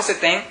exact opposite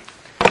thing,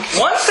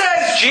 one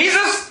says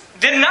Jesus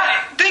did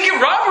not think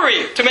it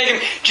robbery to make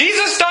Him.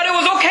 Jesus thought it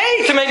was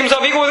okay to make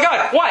Himself equal with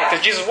God. Why?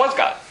 Because Jesus was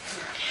God.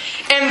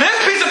 And this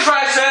piece of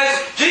trash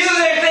says Jesus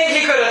didn't think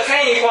He could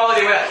attain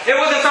equality with God. It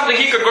wasn't something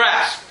He could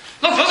grasp.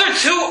 Look, those are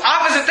two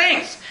opposite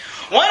things.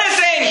 One is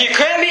saying He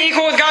couldn't be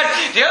equal with God.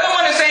 The other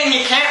one is saying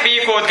He can't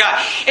be equal with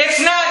God. It's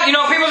not,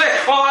 people say,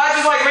 well, I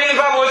just like reading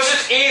the Bible. It's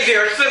just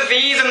easier. It's the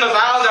these and the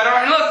thous.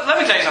 Look, let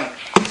me tell you something.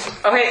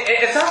 Okay,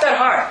 it's not that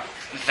hard.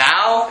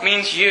 Thou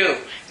means you.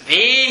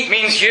 Thee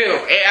means you.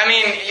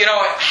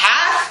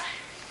 Hath,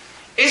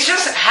 it's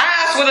just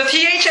hath with a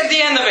TH at the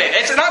end of it.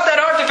 It's not that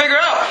hard to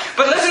figure out.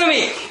 But listen to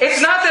me.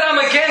 It's not that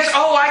I'm against,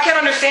 I can't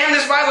understand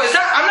this Bible.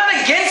 I'm not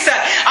against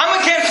that.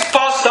 I'm against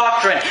false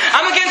doctrine.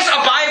 I'm against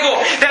a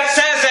Bible that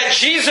says that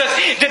Jesus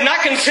did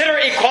not consider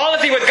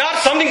equality with God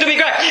something to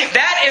be grasped.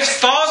 That is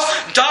false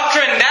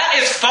doctrine. That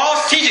is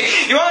false teaching.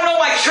 You want to know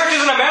why churches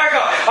in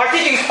America are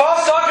teaching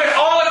false doctrine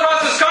all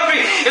across this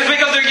country? It's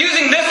because they're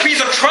using this piece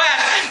of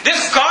trash, this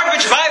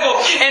garbage Bible,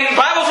 and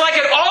Bibles like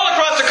it all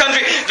across the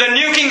country. The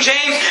New King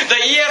James, the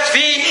ESV,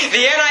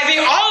 the NIV,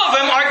 all of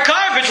them are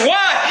garbage.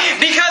 Why?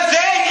 Because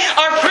they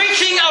are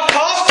preaching a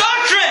false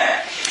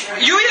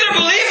doctrine. You either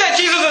believe that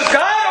Jesus is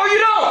God or you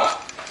don't.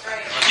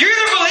 You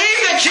either believe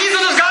that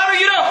Jesus is God or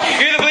you don't.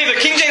 You either believe the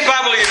King James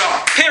Bible or you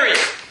don't. Period.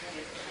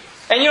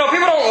 And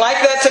people don't like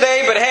that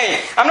today, but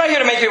hey, I'm not here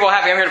to make people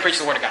happy. I'm here to preach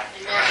the Word of God.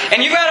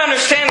 And you've got to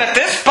understand that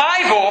this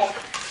Bible,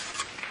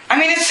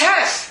 it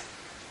says,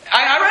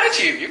 I read it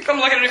to you. You can come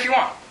look at it if you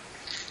want.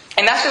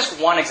 And that's just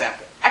one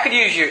example. I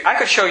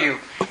could show you,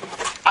 and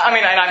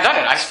I've done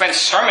it. I've spent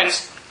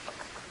sermons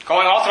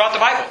going all throughout the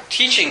Bible,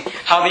 teaching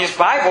how these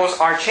Bibles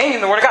are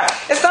changing the Word of God.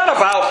 It's not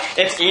about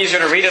it's easier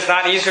to read, it's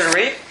not easier to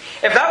read.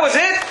 If that was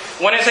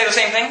it, wouldn't it say the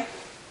same thing?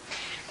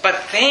 But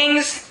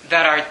things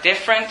that are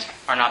different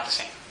are not the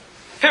same.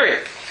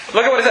 Period.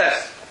 Look at what it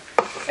says.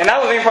 And that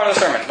wasn't even part of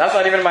the sermon. That's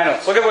not even in my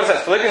notes. Look at what it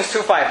says. Philippians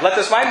 2:5. Let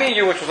this mind be in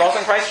you, which was also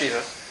in Christ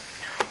Jesus,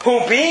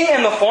 who being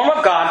in the form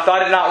of God,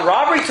 thought it not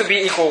robbery to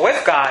be equal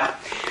with God,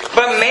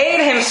 but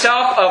made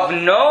Himself of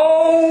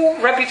no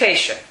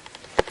reputation,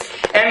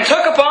 and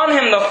took upon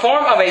Him the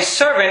form of a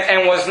servant,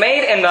 and was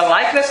made in the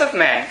likeness of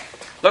men.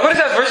 Look what it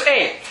says, verse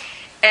 8.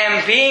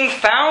 And being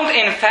found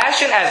in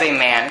fashion as a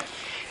man,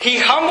 He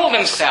humbled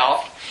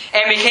Himself,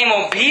 and became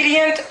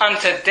obedient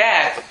unto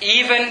death,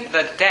 even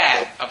the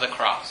death of the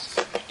cross.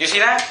 You see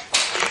that?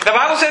 The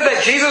Bible says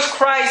that Jesus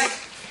Christ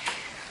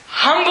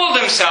humbled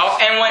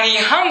Himself, and when He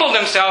humbled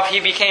Himself,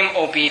 He became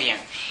obedient.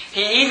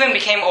 He even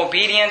became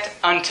obedient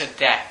unto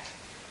death.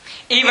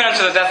 Even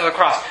unto the death of the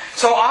cross.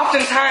 So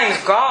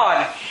oftentimes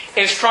God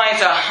is trying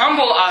to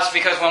humble us,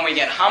 because when we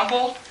get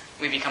humbled,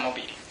 we become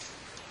obedient.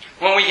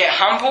 When we get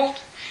humbled,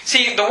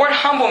 see, the word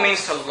humble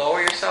means to lower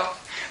yourself.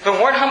 The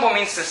word humble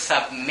means to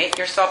submit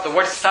yourself. The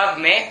word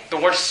submit, the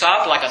word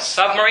sub, like a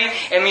submarine,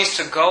 it means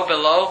to go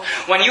below.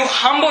 When you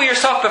humble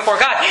yourself before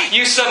God,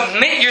 you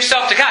submit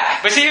yourself to God.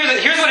 But see,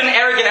 here's what an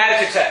arrogant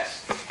attitude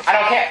says. I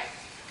don't care.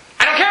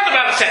 I don't care if the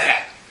Bible says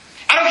that.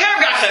 I don't care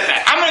if God says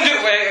that. I'm going to do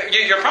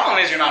it. Your problem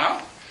is you're not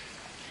humble.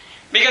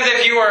 Because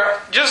if you were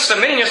just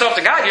submitting yourself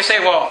to God, you say,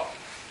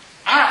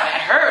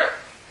 that hurt.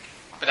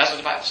 But that's what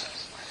the Bible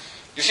says.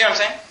 You see what I'm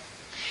saying?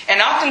 And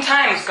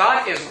oftentimes,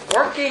 God is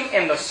working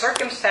in the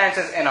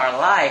circumstances in our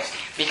lives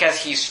because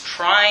He's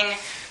trying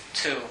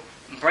to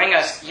bring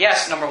us,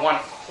 yes, number one,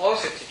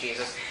 closer to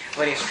Jesus,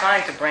 but He's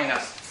trying to bring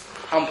us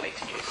humbly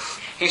to Jesus.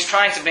 He's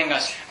trying to bring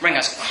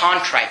us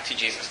contrite to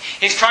Jesus.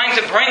 He's trying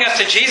to bring us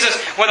to Jesus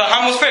with a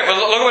humble spirit. But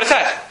look what it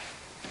says.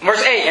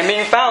 Verse 8, and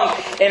being found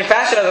in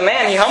fashion as a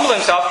man, He humbled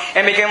Himself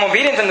and became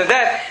obedient unto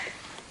death,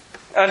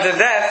 unto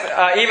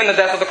death, even the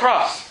death of the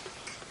cross.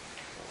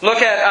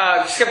 Look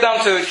at, skip down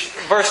to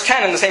verse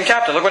 10 in the same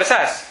chapter. Look what it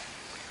says.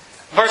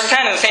 Verse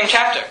 10 in the same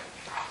chapter.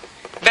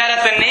 That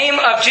at the name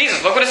of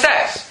Jesus, look what it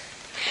says.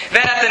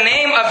 That at the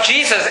name of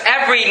Jesus,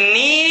 every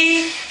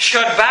knee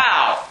should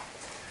bow,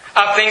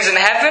 of things in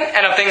heaven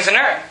and of things in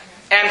earth,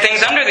 and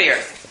things under the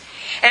earth.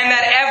 And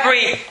that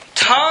every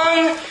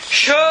tongue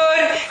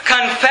should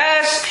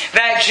confess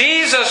that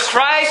Jesus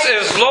Christ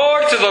is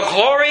Lord to the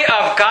glory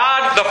of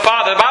God the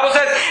Father. The Bible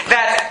says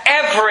that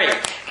every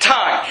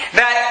tongue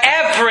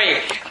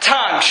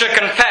should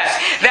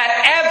confess, that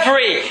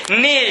every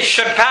knee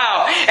should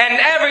bow, and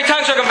every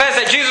tongue should confess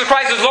that Jesus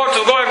Christ is Lord to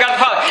the glory of God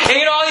the Father. And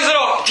you know all these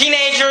little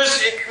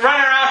teenagers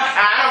running around,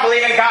 I don't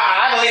believe in God,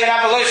 I believe in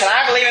evolution,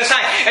 I believe in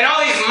science, and all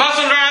these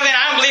Muslims around there,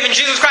 I don't believe in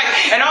Jesus Christ,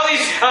 and all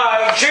these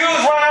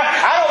Jews running around,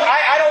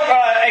 I don't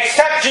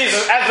accept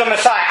Jesus as the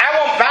Messiah. I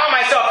won't bow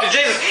myself to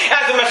Jesus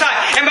as the Messiah.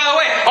 And by the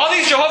way, all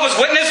these Jehovah's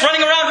Witnesses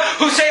running around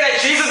who say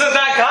that Jesus is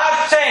not God,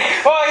 saying,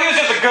 oh, he was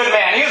just a good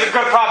man, he was a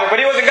good prophet, but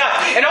he wasn't God.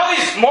 And all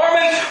these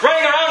Mormons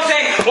running around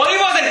saying, well, he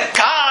wasn't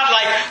God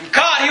like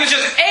God, he was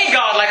just a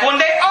God, like one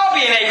day I'll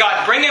be an a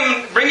God, bringing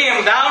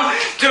him down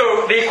to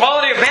the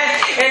equality of man.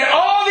 And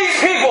all these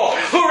people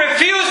who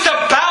refuse to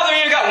bow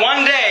their knee to God,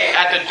 one day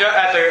at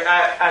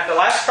the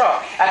last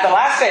trump, at the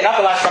last day, not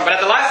the last trump, but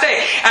at the last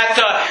day, at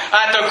the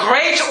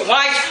great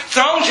white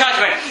throne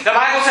judgment, the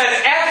Bible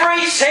says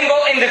every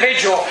single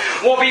individual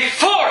will be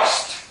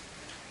forced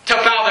to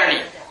bow their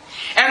knee.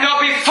 And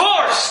they'll be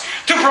forced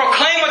to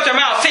proclaim with their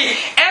mouth. See,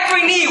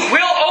 every knee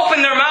will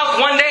open their mouth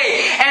one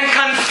day and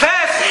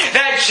confess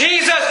that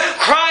Jesus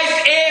Christ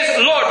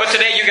is Lord. But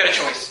today you get a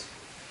choice.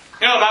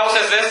 You know the Bible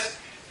says this,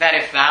 that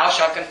if thou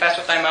shalt confess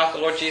with thy mouth the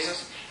Lord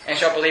Jesus, and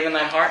shalt believe in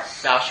thine heart,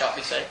 thou shalt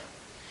be saved.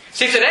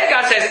 See, today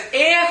God says,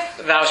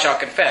 if thou shalt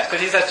confess.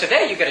 Because He says,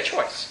 today you get a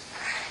choice.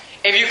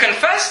 If you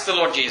confess the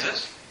Lord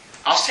Jesus,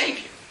 I'll save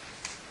you.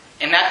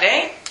 In that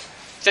day,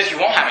 it says you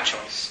won't have a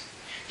choice.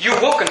 You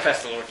will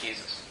confess the Lord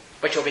Jesus,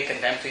 but you'll be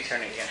condemned to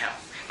eternity in hell.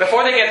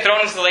 Before they get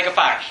thrown into the lake of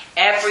fire,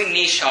 every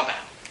knee shall bow.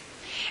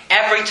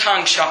 Every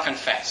tongue shall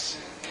confess.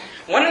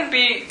 Wouldn't it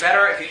be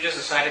better if you just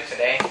decided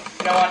today,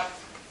 you know what?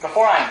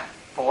 Before I'm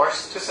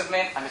forced to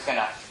submit, I'm just going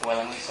to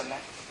willingly submit.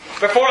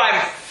 Before I'm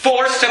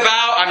forced to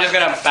bow, I'm just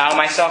going to bow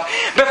myself.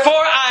 Before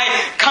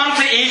I come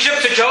to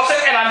Egypt, to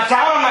Joseph, and I'm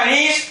down on my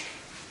knees,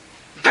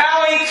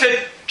 bowing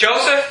to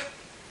Joseph,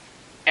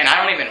 and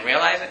I don't even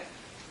realize it,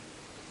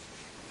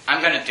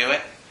 I'm going to do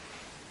it,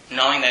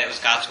 knowing that it was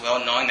God's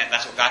will, knowing that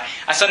that's what God...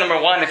 I said,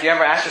 number one, if you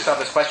ever ask yourself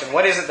this question,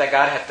 what is it that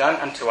God hath done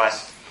unto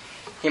us?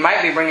 He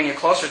might be bringing you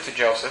closer to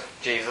Joseph,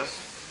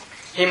 Jesus.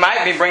 He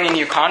might be bringing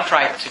you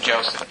contrite to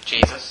Joseph,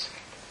 Jesus.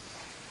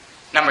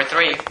 Number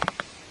three,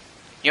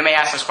 you may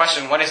ask this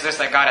question, what is this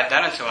that God hath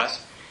done unto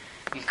us?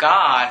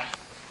 God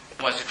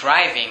was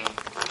driving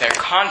their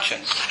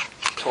conscience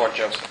toward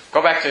Joseph.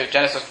 Go back to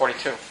Genesis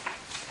 42.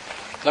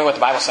 Look what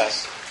the Bible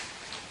says.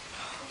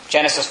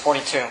 Genesis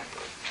 42.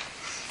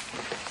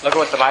 Look at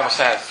what the Bible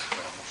says.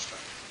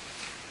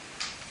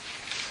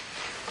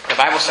 The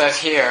Bible says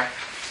here,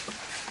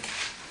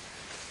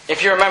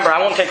 if you remember,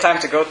 I won't take time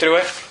to go through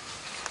it,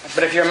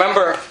 but if you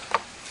remember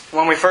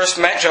when we first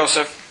met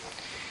Joseph,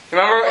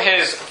 remember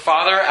his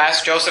father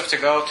asked Joseph to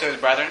go to his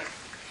brethren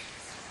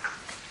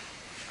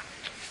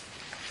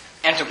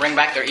and to bring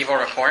back their evil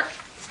report?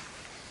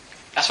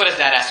 That's what his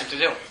dad asked him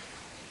to do.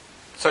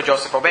 So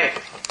Joseph obeyed.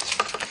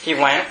 He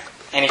went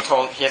and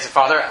his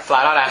father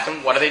flat out asked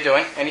him, what are they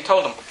doing? And he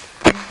told him.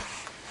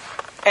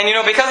 And you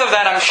know, because of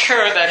that, I'm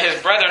sure that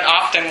his brethren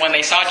often, when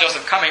they saw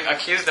Joseph coming,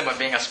 accused him of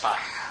being a spy.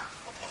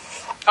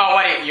 Oh,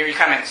 what, you're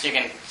coming so you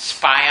can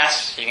spy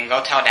us? You can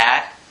go tell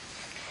Dad?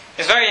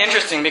 It's very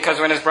interesting because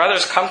when his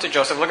brothers come to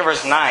Joseph, look at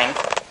verse 9,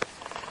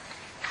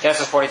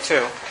 Genesis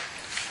 42.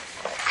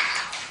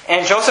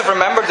 And Joseph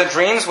remembered the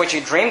dreams which he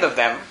dreamed of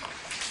them,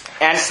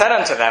 and said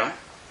unto them,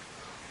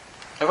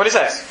 look what he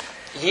says,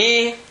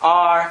 ye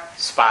are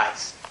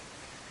spies.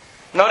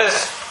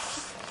 Notice,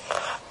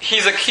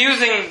 he's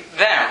accusing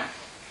them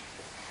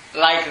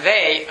like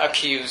they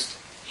accused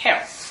him.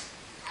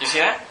 You see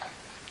that?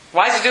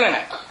 Why is he doing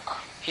that?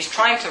 He's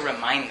trying to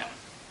remind them.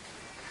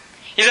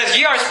 He says,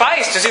 ye are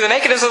spies to see the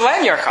nakedness of the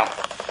land ye are come.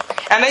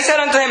 And they said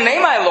unto him,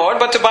 nay, my Lord,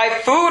 but to buy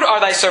food are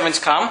thy servants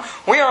come.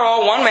 We are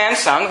all one man's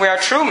sons. We are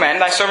true men.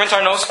 Thy servants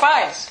are no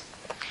spies.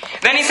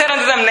 Then he said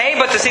unto them, nay,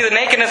 but to see the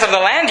nakedness of the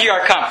land ye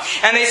are come.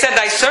 And they said,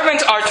 thy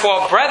servants are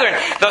 12 brethren,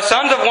 the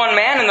sons of one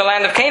man in the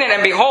land of Canaan.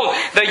 And behold,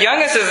 the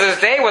youngest is this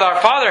day with our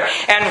father,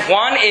 and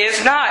one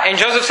is not. And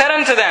Joseph said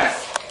unto them,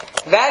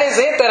 that is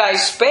it that I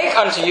spake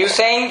unto you,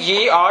 saying,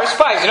 ye are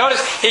spies. You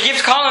notice, he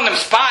keeps calling them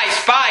spies,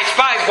 spies,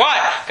 spies.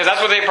 Why? Because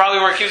that's what they probably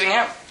were accusing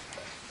him.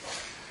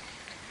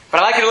 But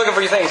I'd like you to look at a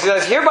few things. He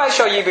says, hereby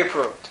shall ye be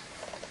proved.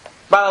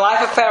 By the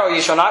life of Pharaoh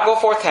ye shall not go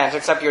forth hence,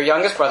 except your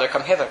youngest brother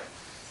come hither.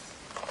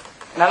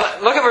 Now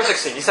look at verse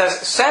 16. He says,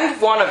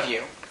 send one of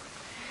you,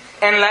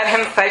 and let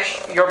him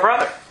fetch your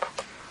brother.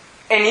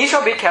 And ye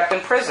shall be kept in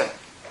prison,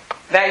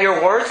 that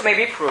your words may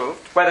be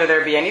proved, whether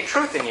there be any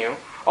truth in you,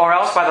 or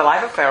else by the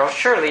life of Pharaoh,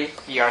 surely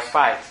ye are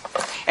spies.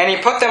 And he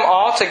put them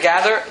all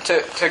together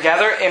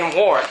in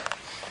ward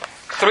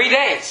 3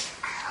 days.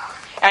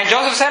 And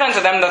Joseph said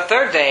unto them the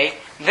third day,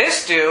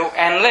 This do,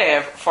 and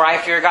live, for I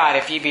fear God.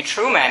 If ye be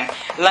true men,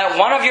 let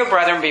one of your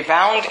brethren be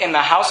bound in the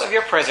house of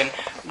your prison.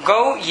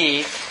 Go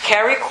ye,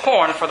 carry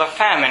corn for the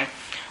famine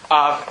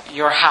of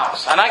your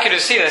house. I'd like you to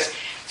see this.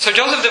 So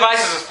Joseph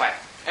devises his plan.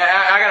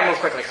 I got to move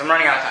quickly because I'm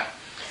running out of time.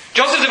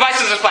 Joseph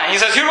devises his plan. He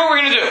says, here's what we're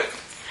going to do.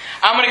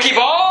 I'm going to keep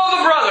all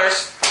the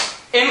brothers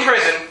in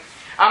prison.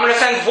 I'm going to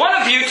send one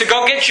of you to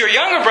go get your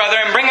younger brother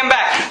and bring him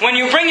back. When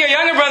you bring your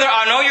younger brother,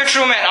 I'll know you're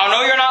true men. I'll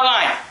know you're not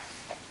lying.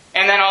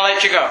 And then I'll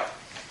let you go.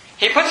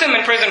 He puts him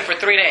in prison for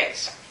 3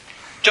 days.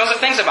 Joseph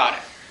thinks about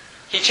it.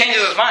 He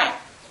changes his mind.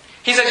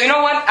 He says, you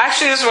know what?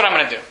 Actually, this is what I'm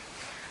going to do.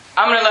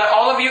 I'm going to let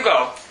all of you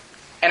go,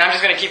 and I'm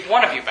just going to keep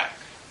one of you back.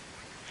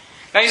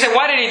 Now you say,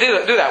 why did he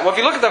do that? Well, if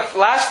you look at the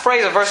last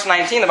phrase of verse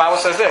 19, the Bible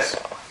says this.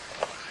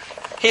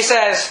 He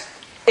says,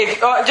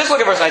 just look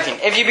at verse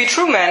 19. If ye be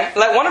true men,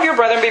 let one of your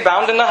brethren be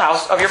bound in the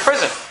house of your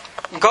prison.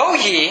 Go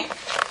ye,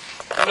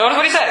 notice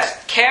what he says,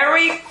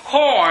 carry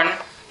corn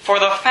for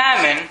the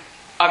famine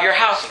of your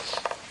houses.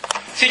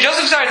 See,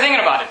 Joseph started thinking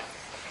about it.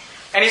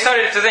 And he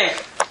started to think,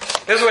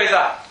 this is what he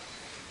thought.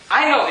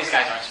 I know these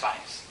guys aren't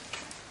spies.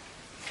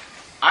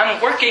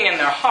 I'm working in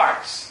their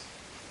hearts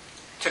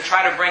to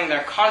try to bring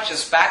their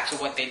conscience back to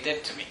what they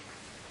did to me.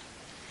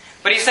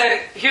 But he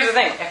said, here's the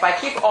thing. If I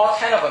keep all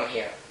 10 of them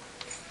here,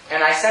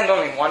 and I send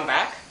only one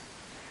back,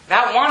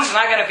 that one's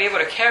not going to be able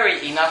to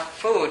carry enough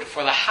food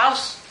for the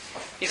house.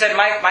 He said,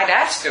 my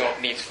dad still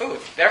needs food.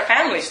 Their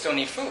family still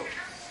need food.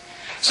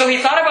 So he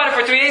thought about it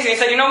for 3 days, and he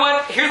said, you know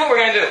what? Here's what we're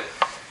going to do.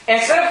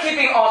 Instead of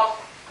keeping all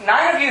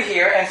 9 of you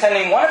here and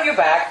sending one of you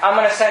back, I'm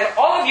going to send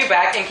all of you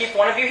back and keep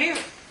one of you here.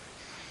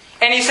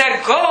 And he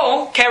said,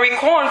 go carry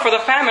corn for the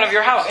famine of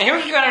your house. And here's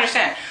what you got to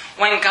understand.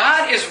 When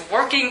God is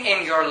working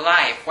in your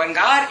life, when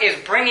God is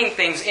bringing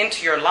things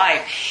into your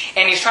life,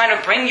 and He's trying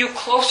to bring you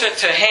closer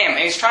to Him, and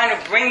He's trying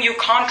to bring you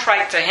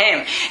contrite to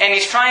Him, and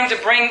He's trying to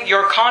bring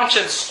your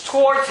conscience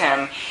towards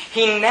Him,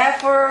 He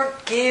never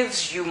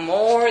gives you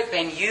more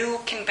than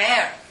you can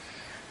bear.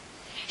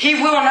 He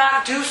will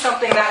not do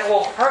something that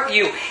will hurt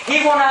you.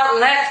 He will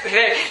not let...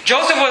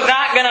 Joseph was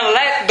not going to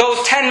let those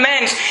 10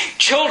 men's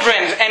children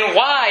and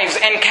wives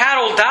and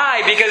cattle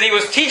die because he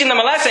was teaching them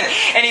a lesson.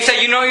 And he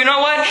said, you know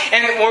what?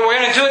 And we're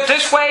going to do it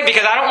this way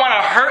because I don't want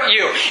to hurt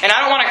you. And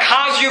I don't want to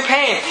cause you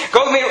pain.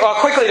 Go with me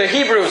quickly to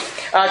Hebrews,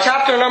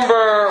 chapter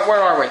number... Where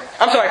are we?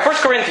 I'm sorry, 1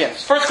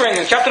 Corinthians. 1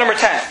 Corinthians, chapter number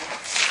 10.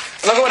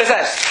 Look at what it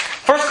says.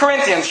 1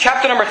 Corinthians,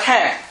 chapter number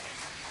 10.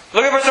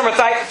 Look at verse number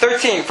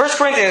 13. 1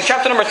 Corinthians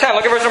chapter number 10.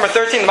 Look at verse number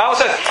 13. The Bible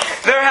says,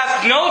 there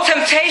hath no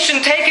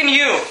temptation taken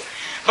you,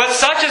 but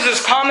such as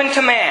is common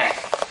to man.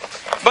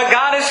 But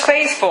God is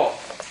faithful,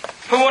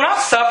 who will not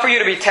suffer you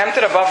to be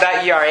tempted above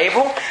that ye are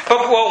able,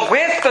 but will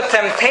with the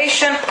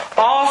temptation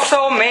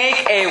also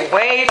make a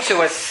way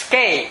to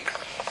escape,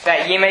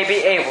 that ye may be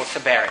able to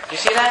bear it. Do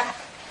you see that?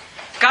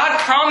 God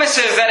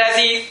promises that as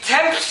He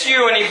tempts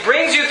you and He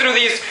brings you through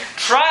these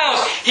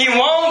trials, He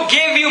won't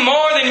give you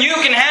more than you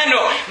can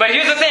handle. But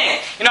here's the thing.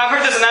 I've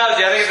heard this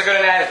analogy. I think it's a good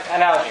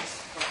analogy.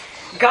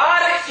 God,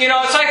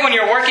 it's like when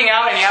you're working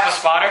out and you have a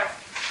spotter.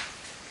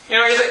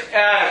 Maybe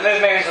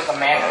it's just a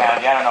man's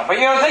analogy. I don't know. But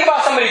think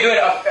about somebody doing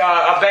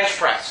a bench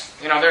press.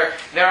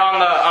 They're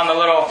on the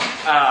little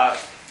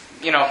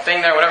thing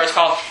there, whatever it's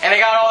called, and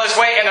they got all this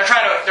weight and they're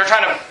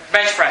trying to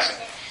bench press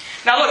it.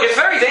 Now look, it's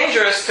very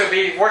dangerous to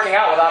be working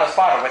out without a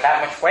spotter with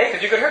that much weight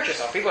because you could hurt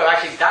yourself. People have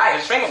actually died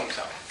and strangled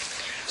themselves.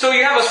 So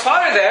you have a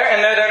spotter there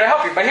and they're there to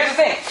help you. But here's the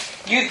thing.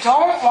 You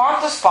don't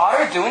want the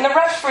spotter doing the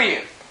reps for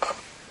you.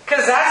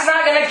 Because that's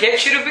not going to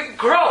get you to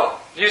grow.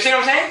 Do you see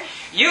what I'm saying?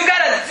 You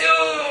got to do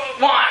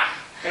one.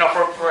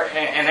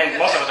 And then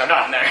most of us are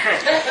done there. 1,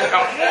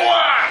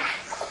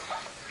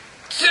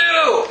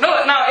 2.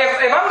 No, now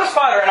if I'm the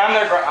spotter and I'm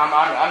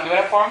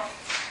doing it for him.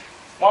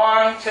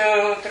 1,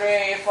 2,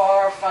 3,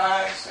 4,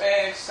 5,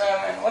 6,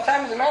 7. What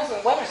time is it, man? It's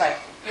the weather's night.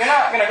 You're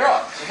not going to grow.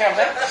 You see what I'm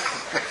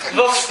saying?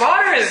 The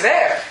spotter is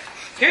there.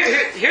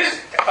 Here's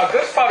a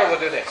good spotter will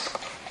do this.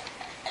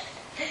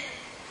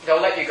 They'll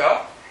let you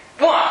go.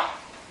 1.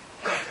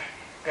 Good.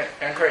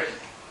 They're encouraging.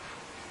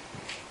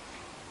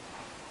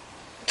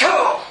 2.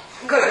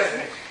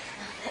 Good.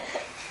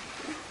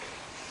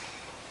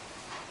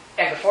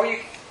 And before you,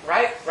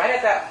 right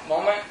at that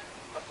moment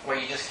where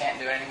you just can't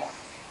do it anymore,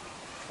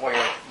 where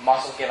your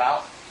muscles give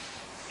out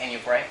and you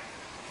break,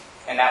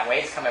 and that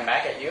weight's coming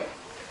back at you,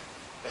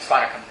 the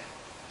spotter comes in.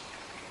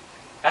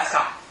 That's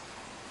God.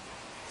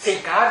 See,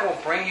 God will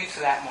bring you to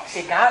that moment.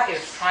 See, God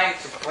is trying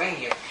to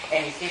bring you,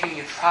 and He's giving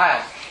you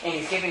trials, and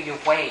He's giving you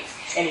weight,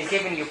 and He's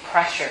giving you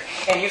pressure.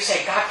 And you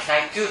say, God, can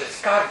I do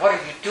this? God, what are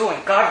you doing?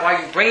 God, why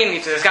are you bringing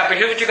me to this? God, but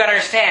here's what you got to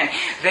understand.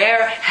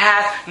 There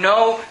hath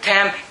no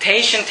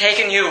temptation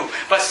taken you,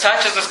 but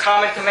such as is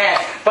common to man.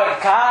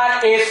 But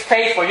God is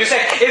faithful. You say,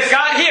 is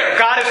God here?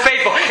 God is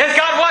faithful. Is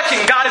God watching?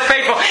 God is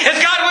faithful.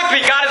 Is God with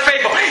me? God is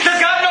faithful. Does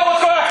God know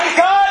what's going on?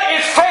 God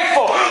is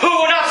faithful, who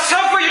will not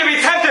suffer you to be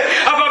tempted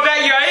above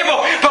that you are able,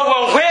 but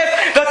will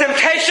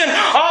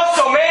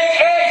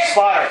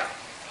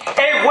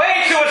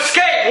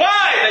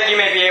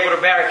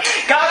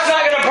God's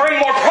not going to bring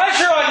more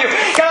pressure on you.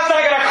 God's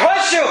not going to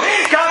crush you.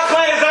 God's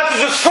plan is not to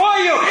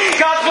destroy you.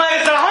 God's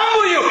plan is to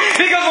humble you.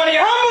 Because when He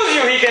humbles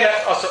you, He can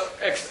also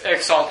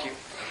exalt you.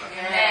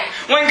 Amen.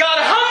 When God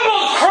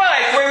humbled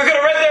Christ, we could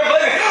have read there,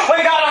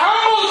 when God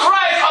humbled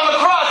Christ on the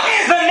cross,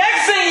 the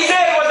next thing He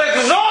did was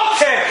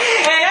exalt Him.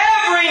 And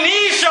every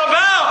knee shall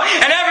bow,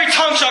 and every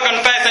tongue shall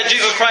confess that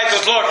Jesus Christ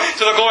is Lord,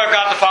 to the glory of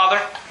God the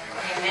Father.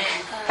 Amen.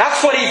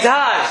 That's what He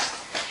does.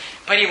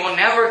 But He will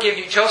never give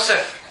you...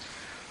 Joseph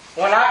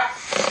will not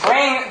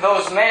bring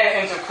those men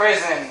into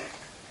prison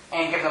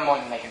and give them more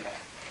than they can bear.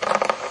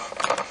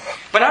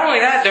 But not only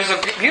that, there's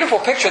a beautiful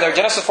picture there,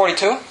 Genesis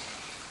 42.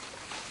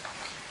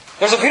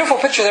 There's a beautiful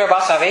picture there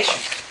about salvation.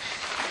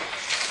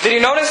 Did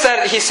you notice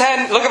that He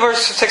said, look at verse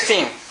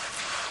 16.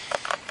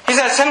 He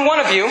said, send one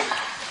of you,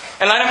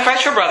 and let him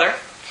fetch your brother,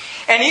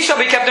 and he shall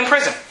be kept in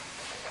prison.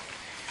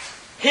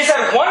 He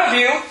said, one of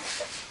you,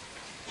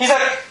 He said,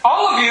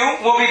 all of you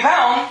will be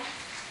bound,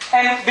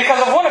 and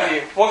because of one of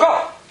you will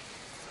go.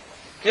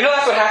 You know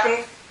that's what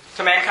happened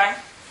to mankind?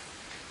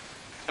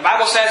 The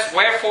Bible says,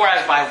 wherefore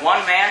as by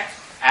one man,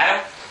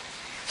 Adam,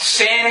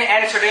 sin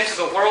entered into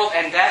the world,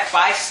 and death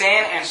by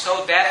sin, and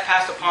so death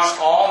passed upon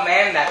all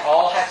men, that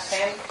all have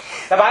sinned.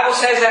 The Bible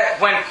says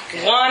that when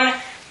one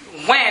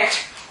went,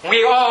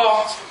 we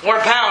all were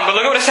bound. But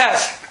look at what it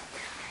says.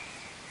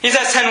 He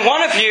says, send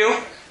one of you,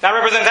 that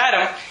represents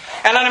Adam,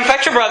 and let him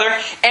fetch your brother,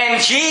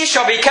 and ye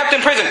shall be kept in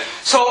prison.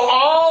 So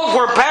all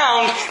were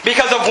bound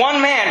because of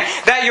one man,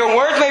 that your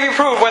words may be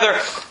proved, whether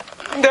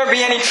there be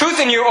any truth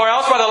in you, or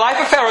else by the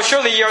life of Pharaoh,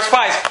 surely ye are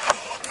spies.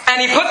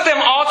 And He put them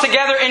all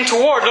together into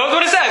ward. Look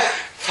what it says.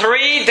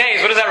 3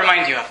 days. What does that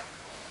remind you of?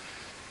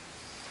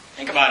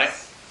 Think about it.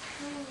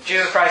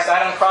 Jesus Christ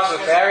died on the cross, was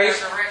buried.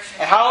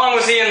 And how long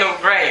was He in the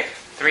grave?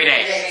 3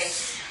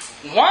 days.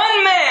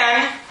 One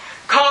man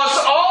caused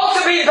all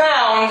to be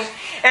bound,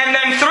 and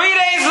then 3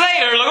 days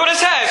later, look what it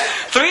says.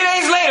 3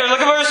 days later,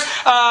 look at verse,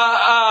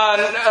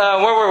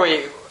 where were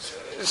we?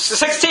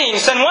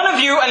 16, send one of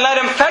you and let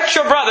him fetch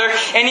your brother,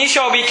 and he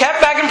shall be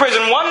kept back in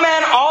prison, one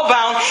man all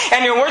bound,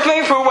 and your words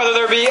may be proved whether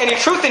there be any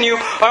truth in you,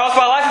 or else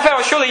by the life of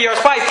Pharaoh surely ye are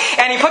spies.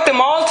 And he put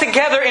them all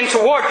together into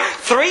ward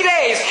 3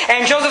 days,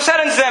 and Joseph said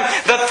unto them,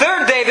 the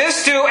third day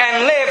this do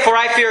and live, for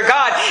I fear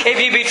God.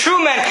 If ye be true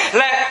men,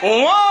 let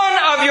one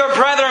of your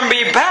brethren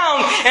be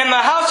bound in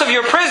the house of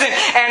your prison,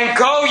 and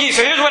go ye.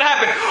 So here's what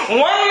happened.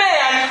 One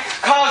man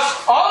caused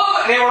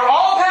they were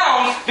all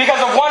bound because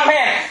of one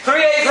man. 3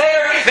 days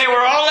later, they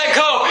were all let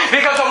go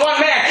because of one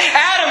man.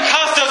 Adam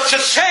caused us to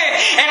sin,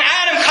 and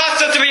Adam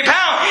caused us to be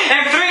bound.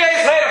 And 3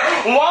 days later,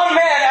 one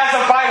man, as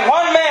of by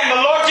one man,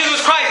 the Lord Jesus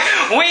Christ,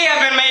 we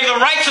have been made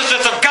the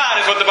righteousness of God,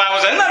 is what the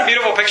Bible says. Isn't that a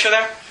beautiful picture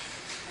there?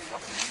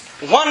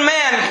 One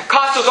man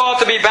caused us all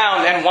to be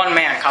bound, and one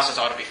man caused us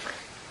all to be free.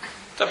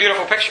 It's a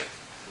beautiful picture.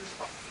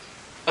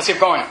 Let's keep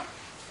going.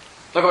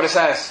 Look what it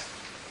says.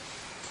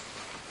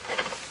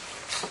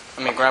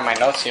 Let me grab my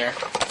notes here.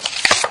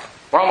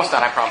 We're almost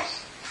done, I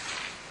promise.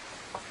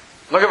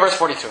 Look at verse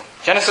 42. Look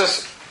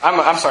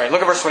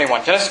at verse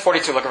 21. Genesis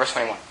 42, look at verse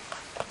 21.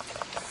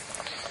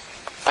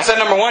 I said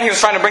number 1, He was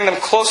trying to bring them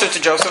closer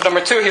to Joseph. Number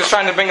 2, He was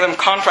trying to bring them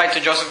contrite to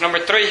Joseph. Number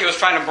 3, He was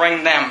trying to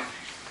bring them,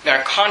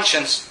 their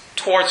conscience,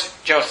 towards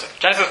Joseph.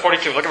 Genesis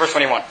 42, look at verse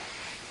 21.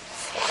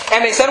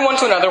 And they said one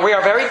to another, we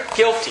are very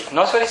guilty.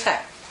 Notice what He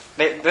said.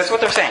 This is what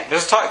they're saying. They're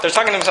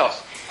talking to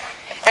themselves.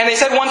 And they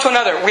said one to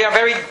another, we are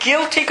very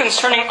guilty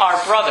concerning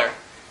our brother,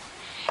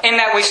 in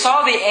that we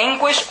saw the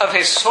anguish of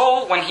his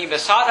soul when he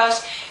besought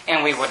us,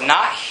 and we would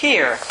not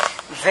hear.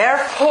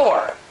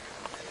 Therefore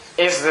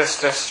is this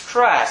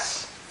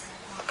distress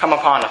come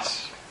upon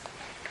us.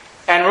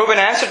 And Reuben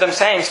answered them,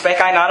 saying,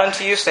 spake I not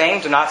unto you,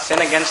 saying, do not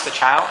sin against the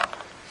child?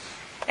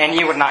 And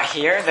ye would not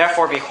hear.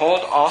 Therefore,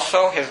 behold,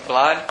 also his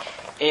blood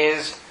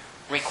is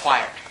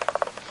required.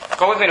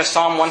 Go with me to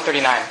Psalm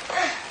 139.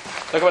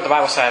 Look at what the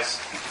Bible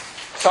says.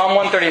 Psalm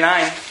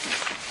 139.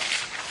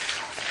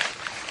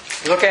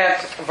 Look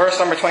at verse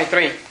number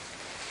 23.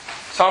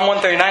 Psalm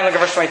 139, look at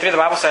verse 23. The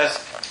Bible says,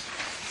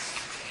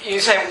 you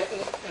say,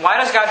 why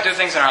does God do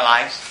things in our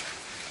lives?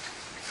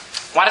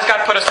 Why does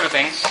God put us through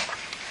things?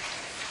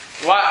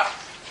 Why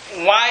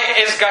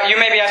is God... You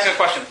may be asking this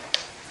question.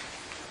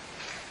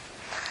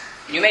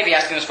 You may be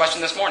asking this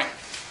question this morning.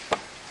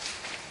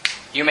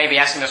 You may be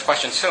asking this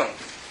question soon.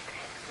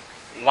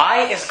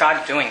 Why is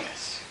God doing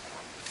this?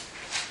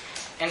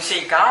 And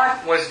see,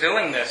 God was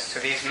doing this to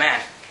these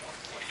men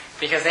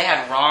because they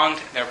had wronged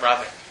their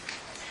brother.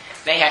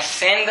 They had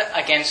sinned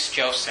against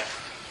Joseph.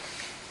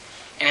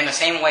 And in the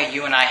same way,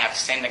 you and I have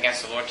sinned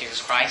against the Lord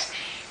Jesus Christ.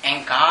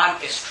 And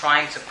God is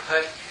trying to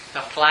put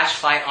the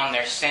flashlight on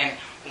their sin.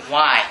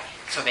 Why?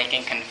 So they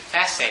can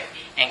confess it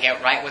and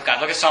get right with God.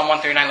 Look at Psalm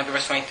 139, look at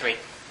verse 23.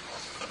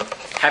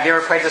 Have you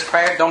ever prayed this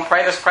prayer? Don't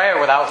pray this prayer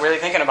without really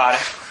thinking about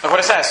it. Look what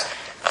it says.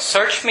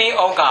 Search me,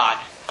 O God,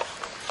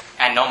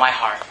 and know my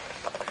heart.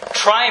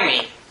 Try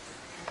me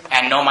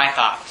and know my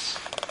thoughts.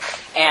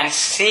 And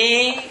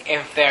see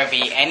if there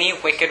be any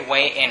wicked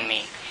way in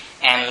me,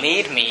 and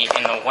lead me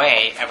in the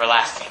way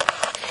everlasting.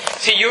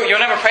 See, you'll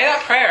never pray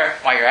that prayer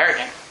while you're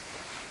arrogant.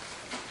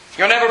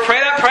 You'll never pray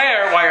that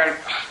prayer while you're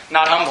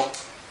not humble.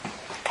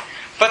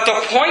 But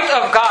the point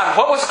of God,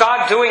 what was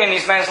God doing in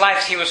these men's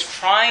lives? He was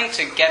trying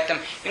to get them...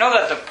 You know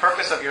that the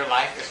purpose of your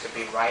life is to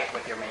be right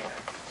with your Maker,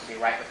 to be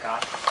right with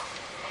God?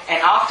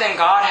 And often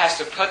God has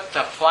to put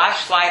the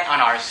flashlight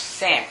on our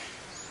sin.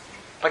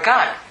 But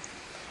God,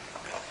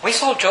 we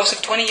sold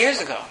Joseph 20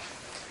 years ago.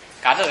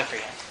 God doesn't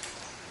forget.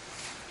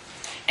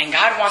 And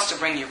God wants to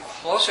bring you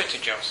closer to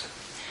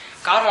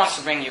Joseph. God wants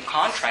to bring you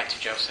contrite to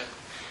Joseph.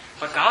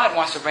 But God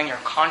wants to bring your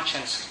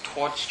conscience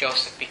towards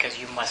Joseph, because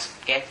you must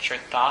get your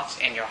thoughts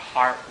and your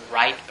heart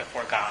right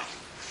before God.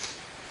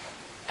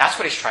 That's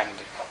what He's trying to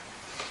do.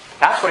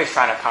 That's what He's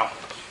trying to accomplish.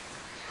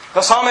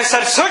 The psalmist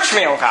said, "Search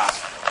me, O God,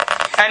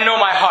 and know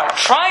my heart.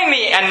 Try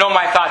me and know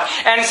my thoughts,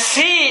 and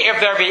see if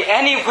there be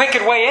any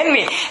wicked way in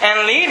me,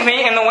 and lead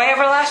me in the way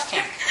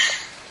everlasting."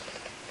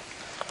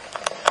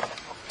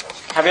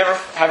 Have you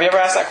ever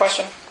asked that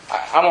question?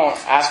 I won't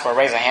ask for a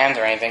raise of hands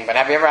or anything, but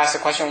have you ever asked the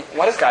question,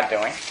 what is God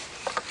doing?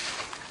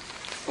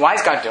 Why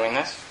is God doing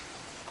this?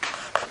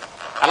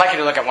 I'd like you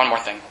to look at one more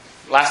thing.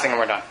 Last thing and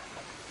we're done.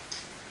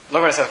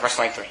 Look what it says, verse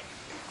 23.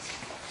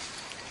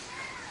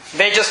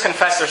 They just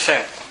confessed their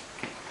sin.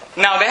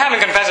 Now, they haven't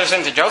confessed their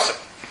sin to Joseph.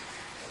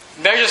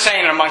 They're just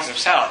saying it amongst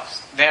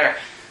themselves. Their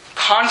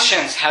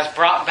conscience has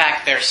brought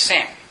back their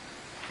sin.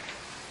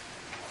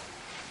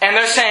 And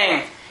they're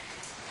saying,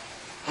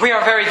 we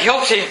are very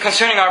guilty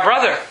concerning our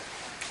brother,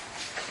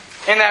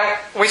 in that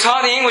we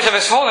saw the anguish of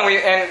his soul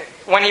and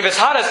when he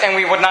besought us and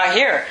we would not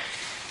hear.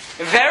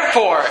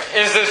 Therefore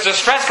is this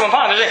distress come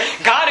upon us.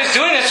 God is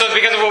doing this to us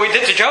because of what we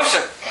did to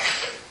Joseph.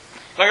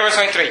 Look at verse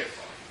 23.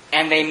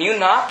 And they knew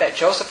not that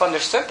Joseph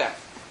understood them,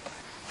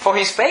 for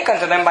he spake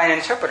unto them by an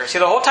interpreter. See,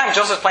 the whole time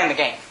Joseph's playing the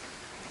game.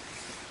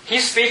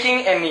 He's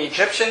speaking in the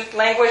Egyptian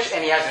language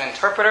and he has an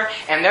interpreter,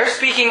 and they're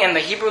speaking in the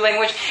Hebrew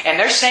language, and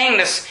they're saying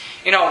this,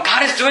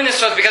 God is doing this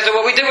to us because of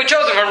what we did with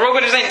Joseph. And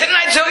Reuben is saying, didn't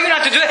I tell you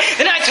not to do that?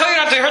 Didn't I tell you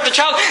not to hurt the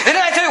child?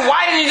 Didn't I tell you,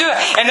 why didn't you do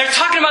that? And they're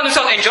talking about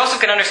themselves, and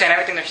Joseph can understand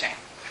everything they're saying.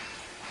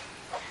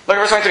 Look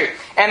at verse 23.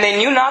 And they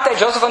knew not that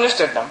Joseph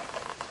understood them,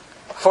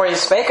 for he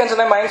spake unto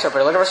them by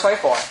interpreter. Look at verse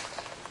 24.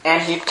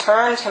 And he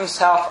turned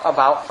himself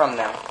about from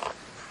them,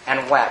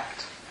 and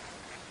wept,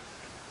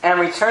 and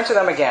returned to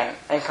them again,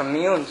 and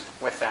communed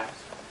with them,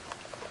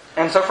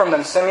 and took from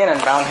them Simeon,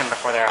 and bound him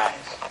before their eyes.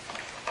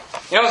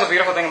 You know what's the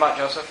beautiful thing about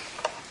Joseph?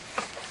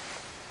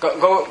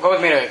 Go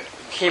with me to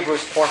Hebrews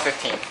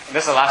 4:15.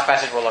 This is the last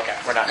passage we'll look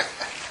at. We're done.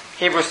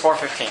 Hebrews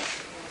 4:15.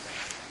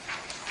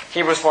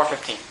 Hebrews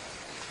 4:15.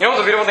 You know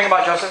what's the beautiful thing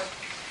about Joseph?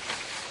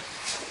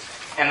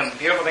 And the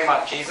beautiful thing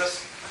about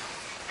Jesus?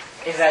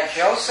 Is that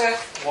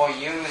Joseph will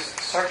use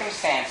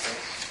circumstances.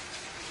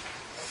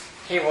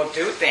 He will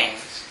do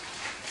things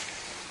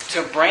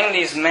to bring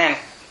these men's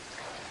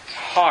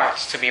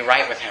hearts to be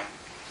right with Him.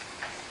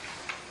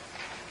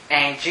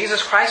 And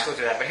Jesus Christ will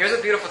do that. But here's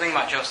the beautiful thing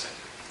about Joseph.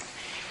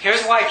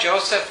 Here's why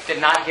Joseph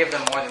did not give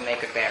them more than they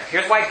could bear.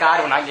 Here's why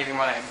God will not give you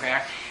more than they could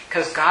bear.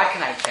 Because God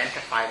can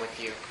identify with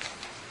you.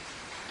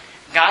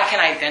 God can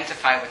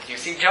identify with you.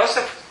 See,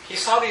 Joseph, he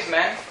saw these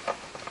men.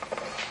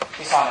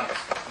 He saw them,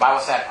 the Bible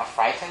said,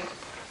 affrighted.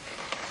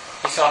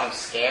 He saw them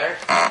scared.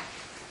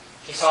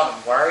 He saw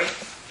them worried.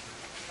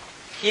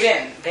 He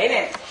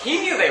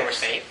knew they were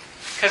safe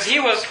because he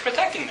was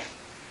protecting them.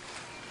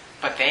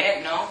 But they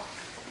didn't know.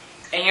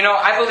 And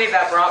I believe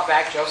that brought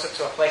back Joseph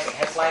to a place in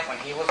his life when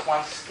he was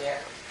once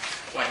scared,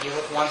 when he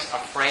was once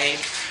afraid,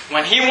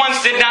 when he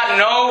once did not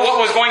know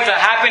what was going to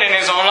happen in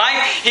his own life.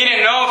 He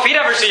didn't know if he'd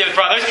ever see his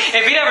brothers,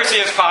 if he'd ever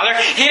see his father.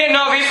 He didn't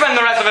know if he'd spend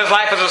the rest of his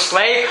life as a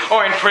slave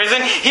or in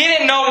prison. He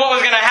didn't know what was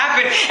going to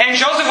happen. And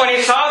Joseph, when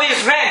he saw these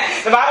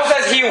men, the Bible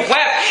says he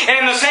wept. And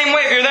in the same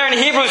way, if you're there in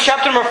Hebrews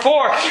chapter number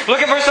 4,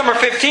 look at verse number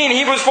 15,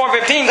 Hebrews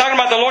 4:15, talking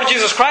about the Lord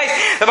Jesus Christ.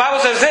 The Bible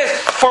says this,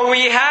 for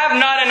we have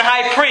not an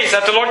high priest,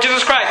 that's the Lord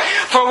Jesus Christ,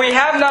 for we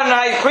have not an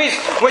high priest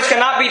which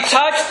cannot be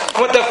touched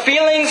with the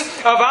feelings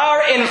of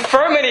our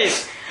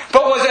infirmities,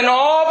 but was in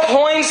all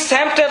points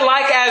tempted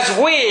like as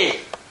we.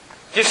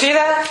 Do you see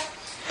that?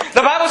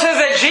 The Bible says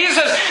that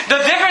Jesus, the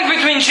difference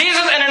between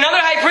Jesus and another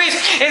high priest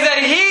is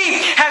that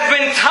He has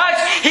been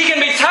touched. He can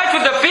be touched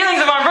with the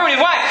feelings of our infirmities.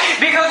 Why?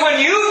 Because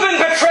when you've been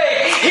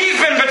betrayed, He's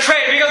been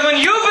betrayed. Because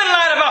when you've been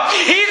lied about,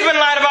 He's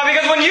been lied about.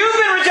 Because when you've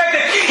been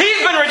rejected,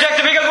 He's been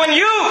rejected. Because when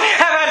you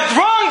have had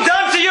wrong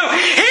done to you,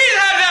 He's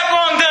had that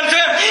wrong done to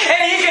Him.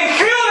 And He can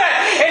feel that.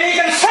 And He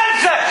can sense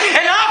that.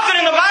 And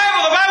often in the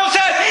Bible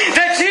says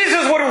that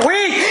Jesus would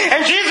weep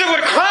and Jesus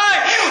would cry.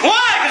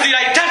 Why? Because He'd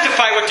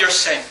identify with your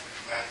sin.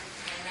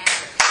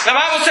 The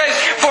Bible says,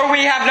 for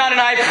we have not an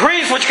high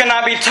priest which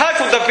cannot be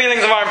touched with the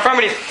feelings of our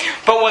infirmities,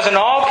 but was in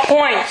all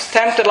points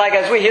tempted like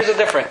as we. Here's the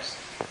difference.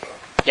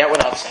 Yet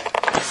without sin.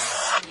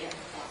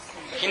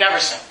 He never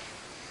sinned.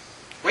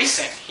 We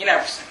sinned. He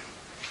never sinned.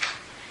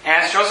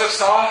 And as Joseph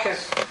saw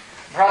his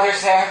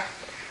brothers there,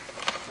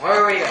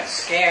 worried and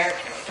scared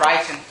and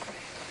frightened,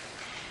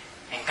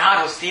 and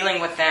God was dealing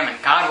with them, and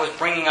God was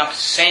bringing up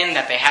sin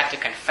that they had to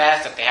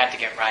confess, that they had to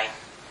get right.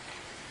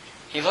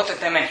 He looked at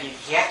them and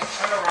he had to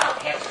turn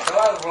around. He had to go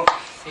out of the room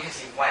because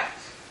he wept.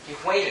 He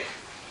waited.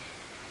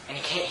 And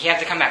he had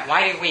to come back.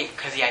 Why did he weep?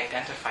 Because he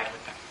identified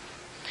with them.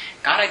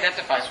 God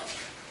identifies with you.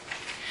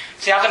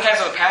 See, oftentimes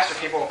as a pastor,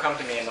 people will come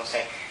to me and they'll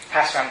say,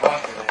 Pastor, I'm going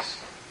through this.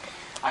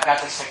 I've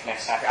got this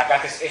sickness. I've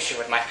got this issue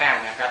with my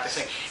family. I've got this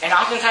thing. And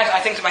oftentimes I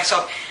think to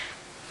myself,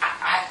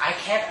 I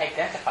can't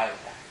identify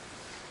with that.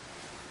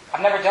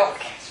 I've never dealt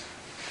with cancer.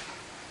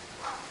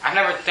 I've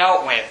never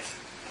dealt with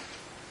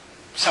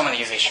some of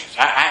these issues.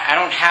 I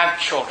don't have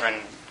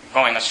children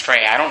going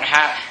astray. I don't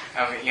have,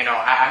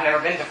 I've never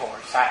been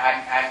divorced.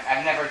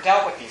 I've never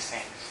dealt with these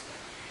things.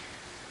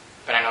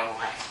 But I know who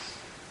has.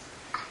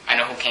 I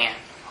know who can.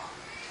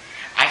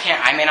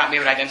 I may not be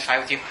able to identify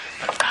with you,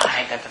 but God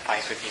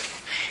identifies with you.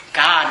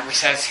 God, he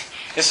says,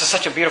 this is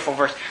such a beautiful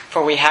verse,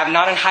 for we have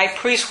not an high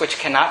priest which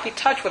cannot be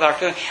touched with our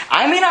feelings.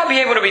 I may not be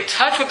able to be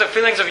touched with the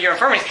feelings of your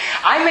infirmities.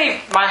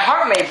 My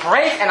heart may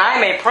break and I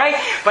may pray,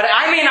 but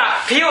I may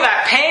not feel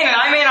that pain and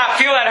I may not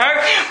feel that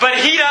hurt, but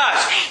he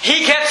does.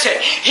 He gets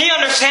it. He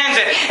understands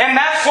it. And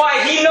that's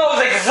why he knows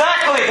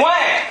exactly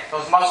when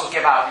those muscles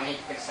give out and he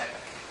can send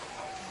it.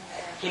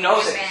 He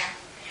knows it.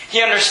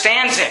 He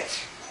understands it.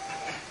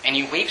 And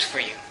he weeps for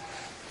you.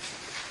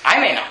 I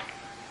may not.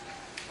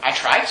 I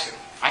try to.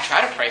 I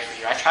try to pray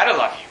for you. I try to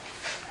love you.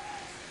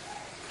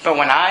 But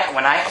when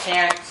I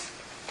can't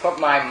put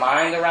my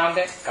mind around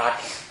it, God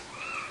can.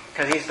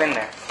 Because he's been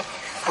there.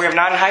 We have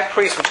not a high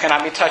priest which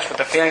cannot be touched with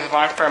the feelings of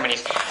our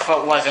infirmities,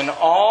 but was in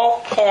all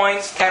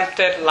points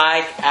tempted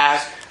like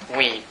as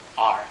we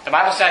are. The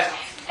Bible says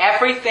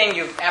everything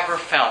you've ever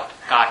felt,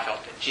 God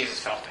felt it. Jesus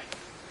felt it.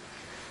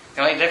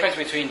 The only difference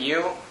between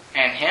you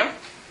and him,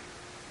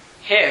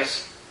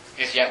 his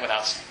is yet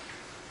without sin.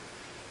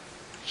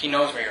 He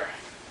knows where you're at.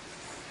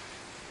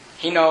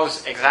 He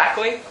knows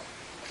exactly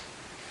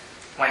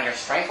when your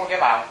strength will give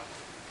out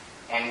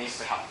and needs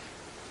to help.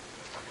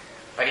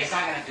 But he's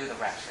not going to do the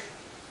rest for you.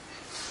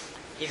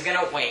 He's going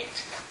to wait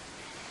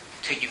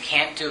till you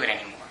can't do it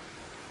anymore.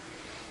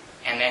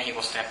 And then he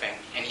will step in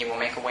and he will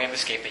make a way of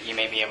escape that you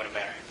may be able to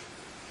bear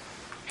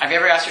it. Have you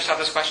ever asked yourself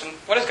this question?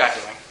 What is God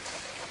doing?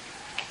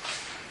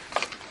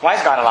 Why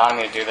is God allowing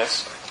me to do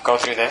this? Go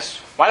through this?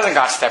 Why doesn't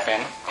God step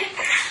in?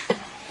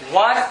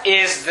 What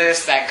is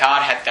this that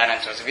God had done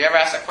unto us? Have you ever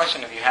asked that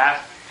question? If you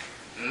have,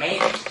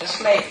 maybe,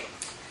 just maybe,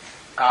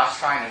 God's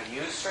trying to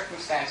use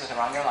circumstances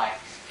around your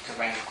life to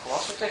bring you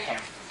closer to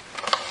him,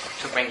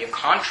 to bring you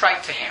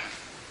contrite to him,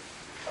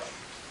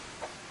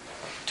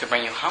 to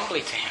bring you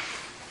humbly to him.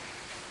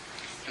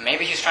 And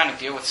maybe he's trying to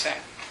deal with sin.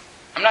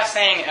 I'm not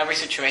saying every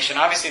situation.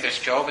 Obviously, there's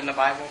Job in the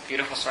Bible.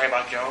 Beautiful story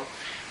about Job.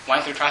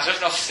 Went through trials.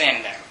 There's no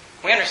sin there.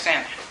 We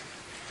understand that.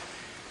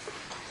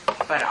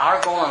 But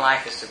our goal in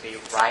life is to be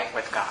right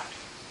with God.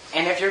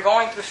 And if you're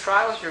going through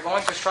trials,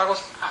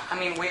 I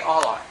mean, we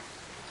all are.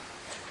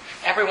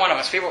 Every one of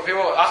us.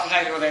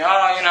 Oftentimes people think,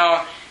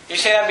 you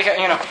say that because,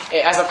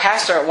 as a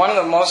pastor, one of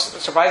the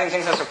most surprising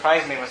things that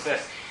surprised me was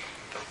this.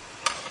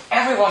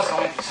 Everyone's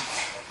going through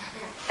something.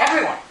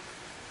 Everyone.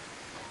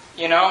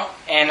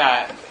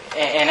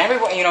 And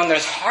everyone,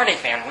 there's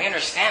heartache there, and we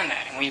understand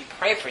that, and we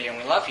pray for you, and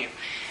we love you.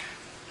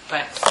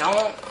 But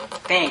don't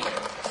think,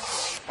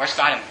 where's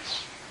God in this?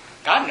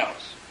 God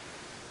knows.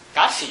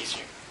 God sees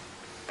you.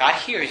 God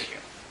hears you.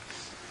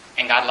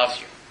 And God loves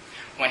you.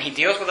 When he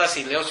deals with us,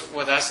 he deals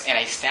with us in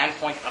a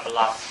standpoint of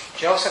love.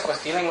 Joseph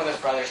was dealing with his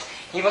brothers.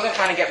 He wasn't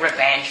trying to get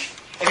revenge.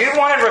 If he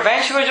wanted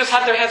revenge, he would have just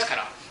had their heads cut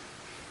off.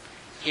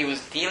 He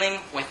was dealing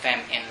with them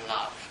in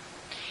love.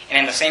 And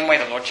in the same way,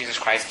 the Lord Jesus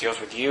Christ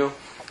deals with you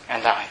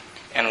and I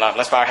in love.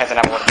 Let's bow our heads and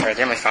have a word of prayer.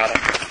 Dear Heavenly Father,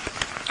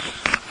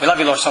 we love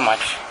you, Lord, so much.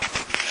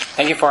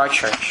 Thank you for our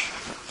church.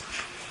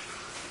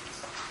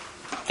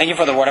 Thank you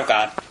for the Word of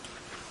God.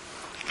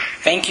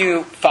 Thank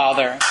you,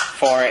 Father,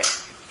 for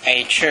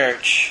a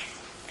church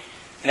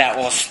that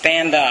will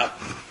stand up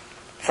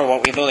for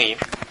what we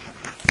believe.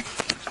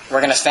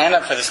 We're going to stand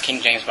up for this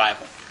King James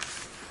Bible.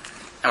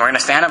 And we're going to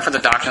stand up for the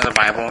doctrines of the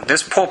Bible.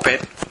 This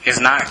pulpit is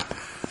not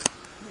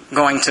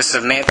going to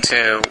submit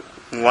to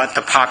what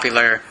the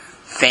popular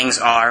things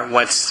are,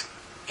 what's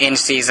in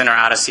season or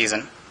out of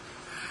season.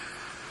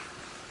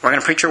 We're going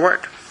to preach your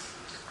Word.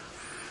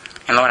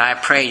 And Lord, I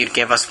pray you'd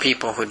give us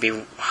people who'd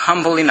be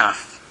humble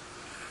enough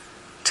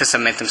to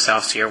submit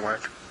themselves to your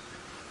Word.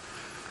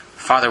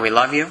 Father, we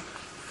love you.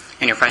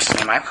 In your precious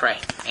name I pray.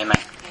 Amen.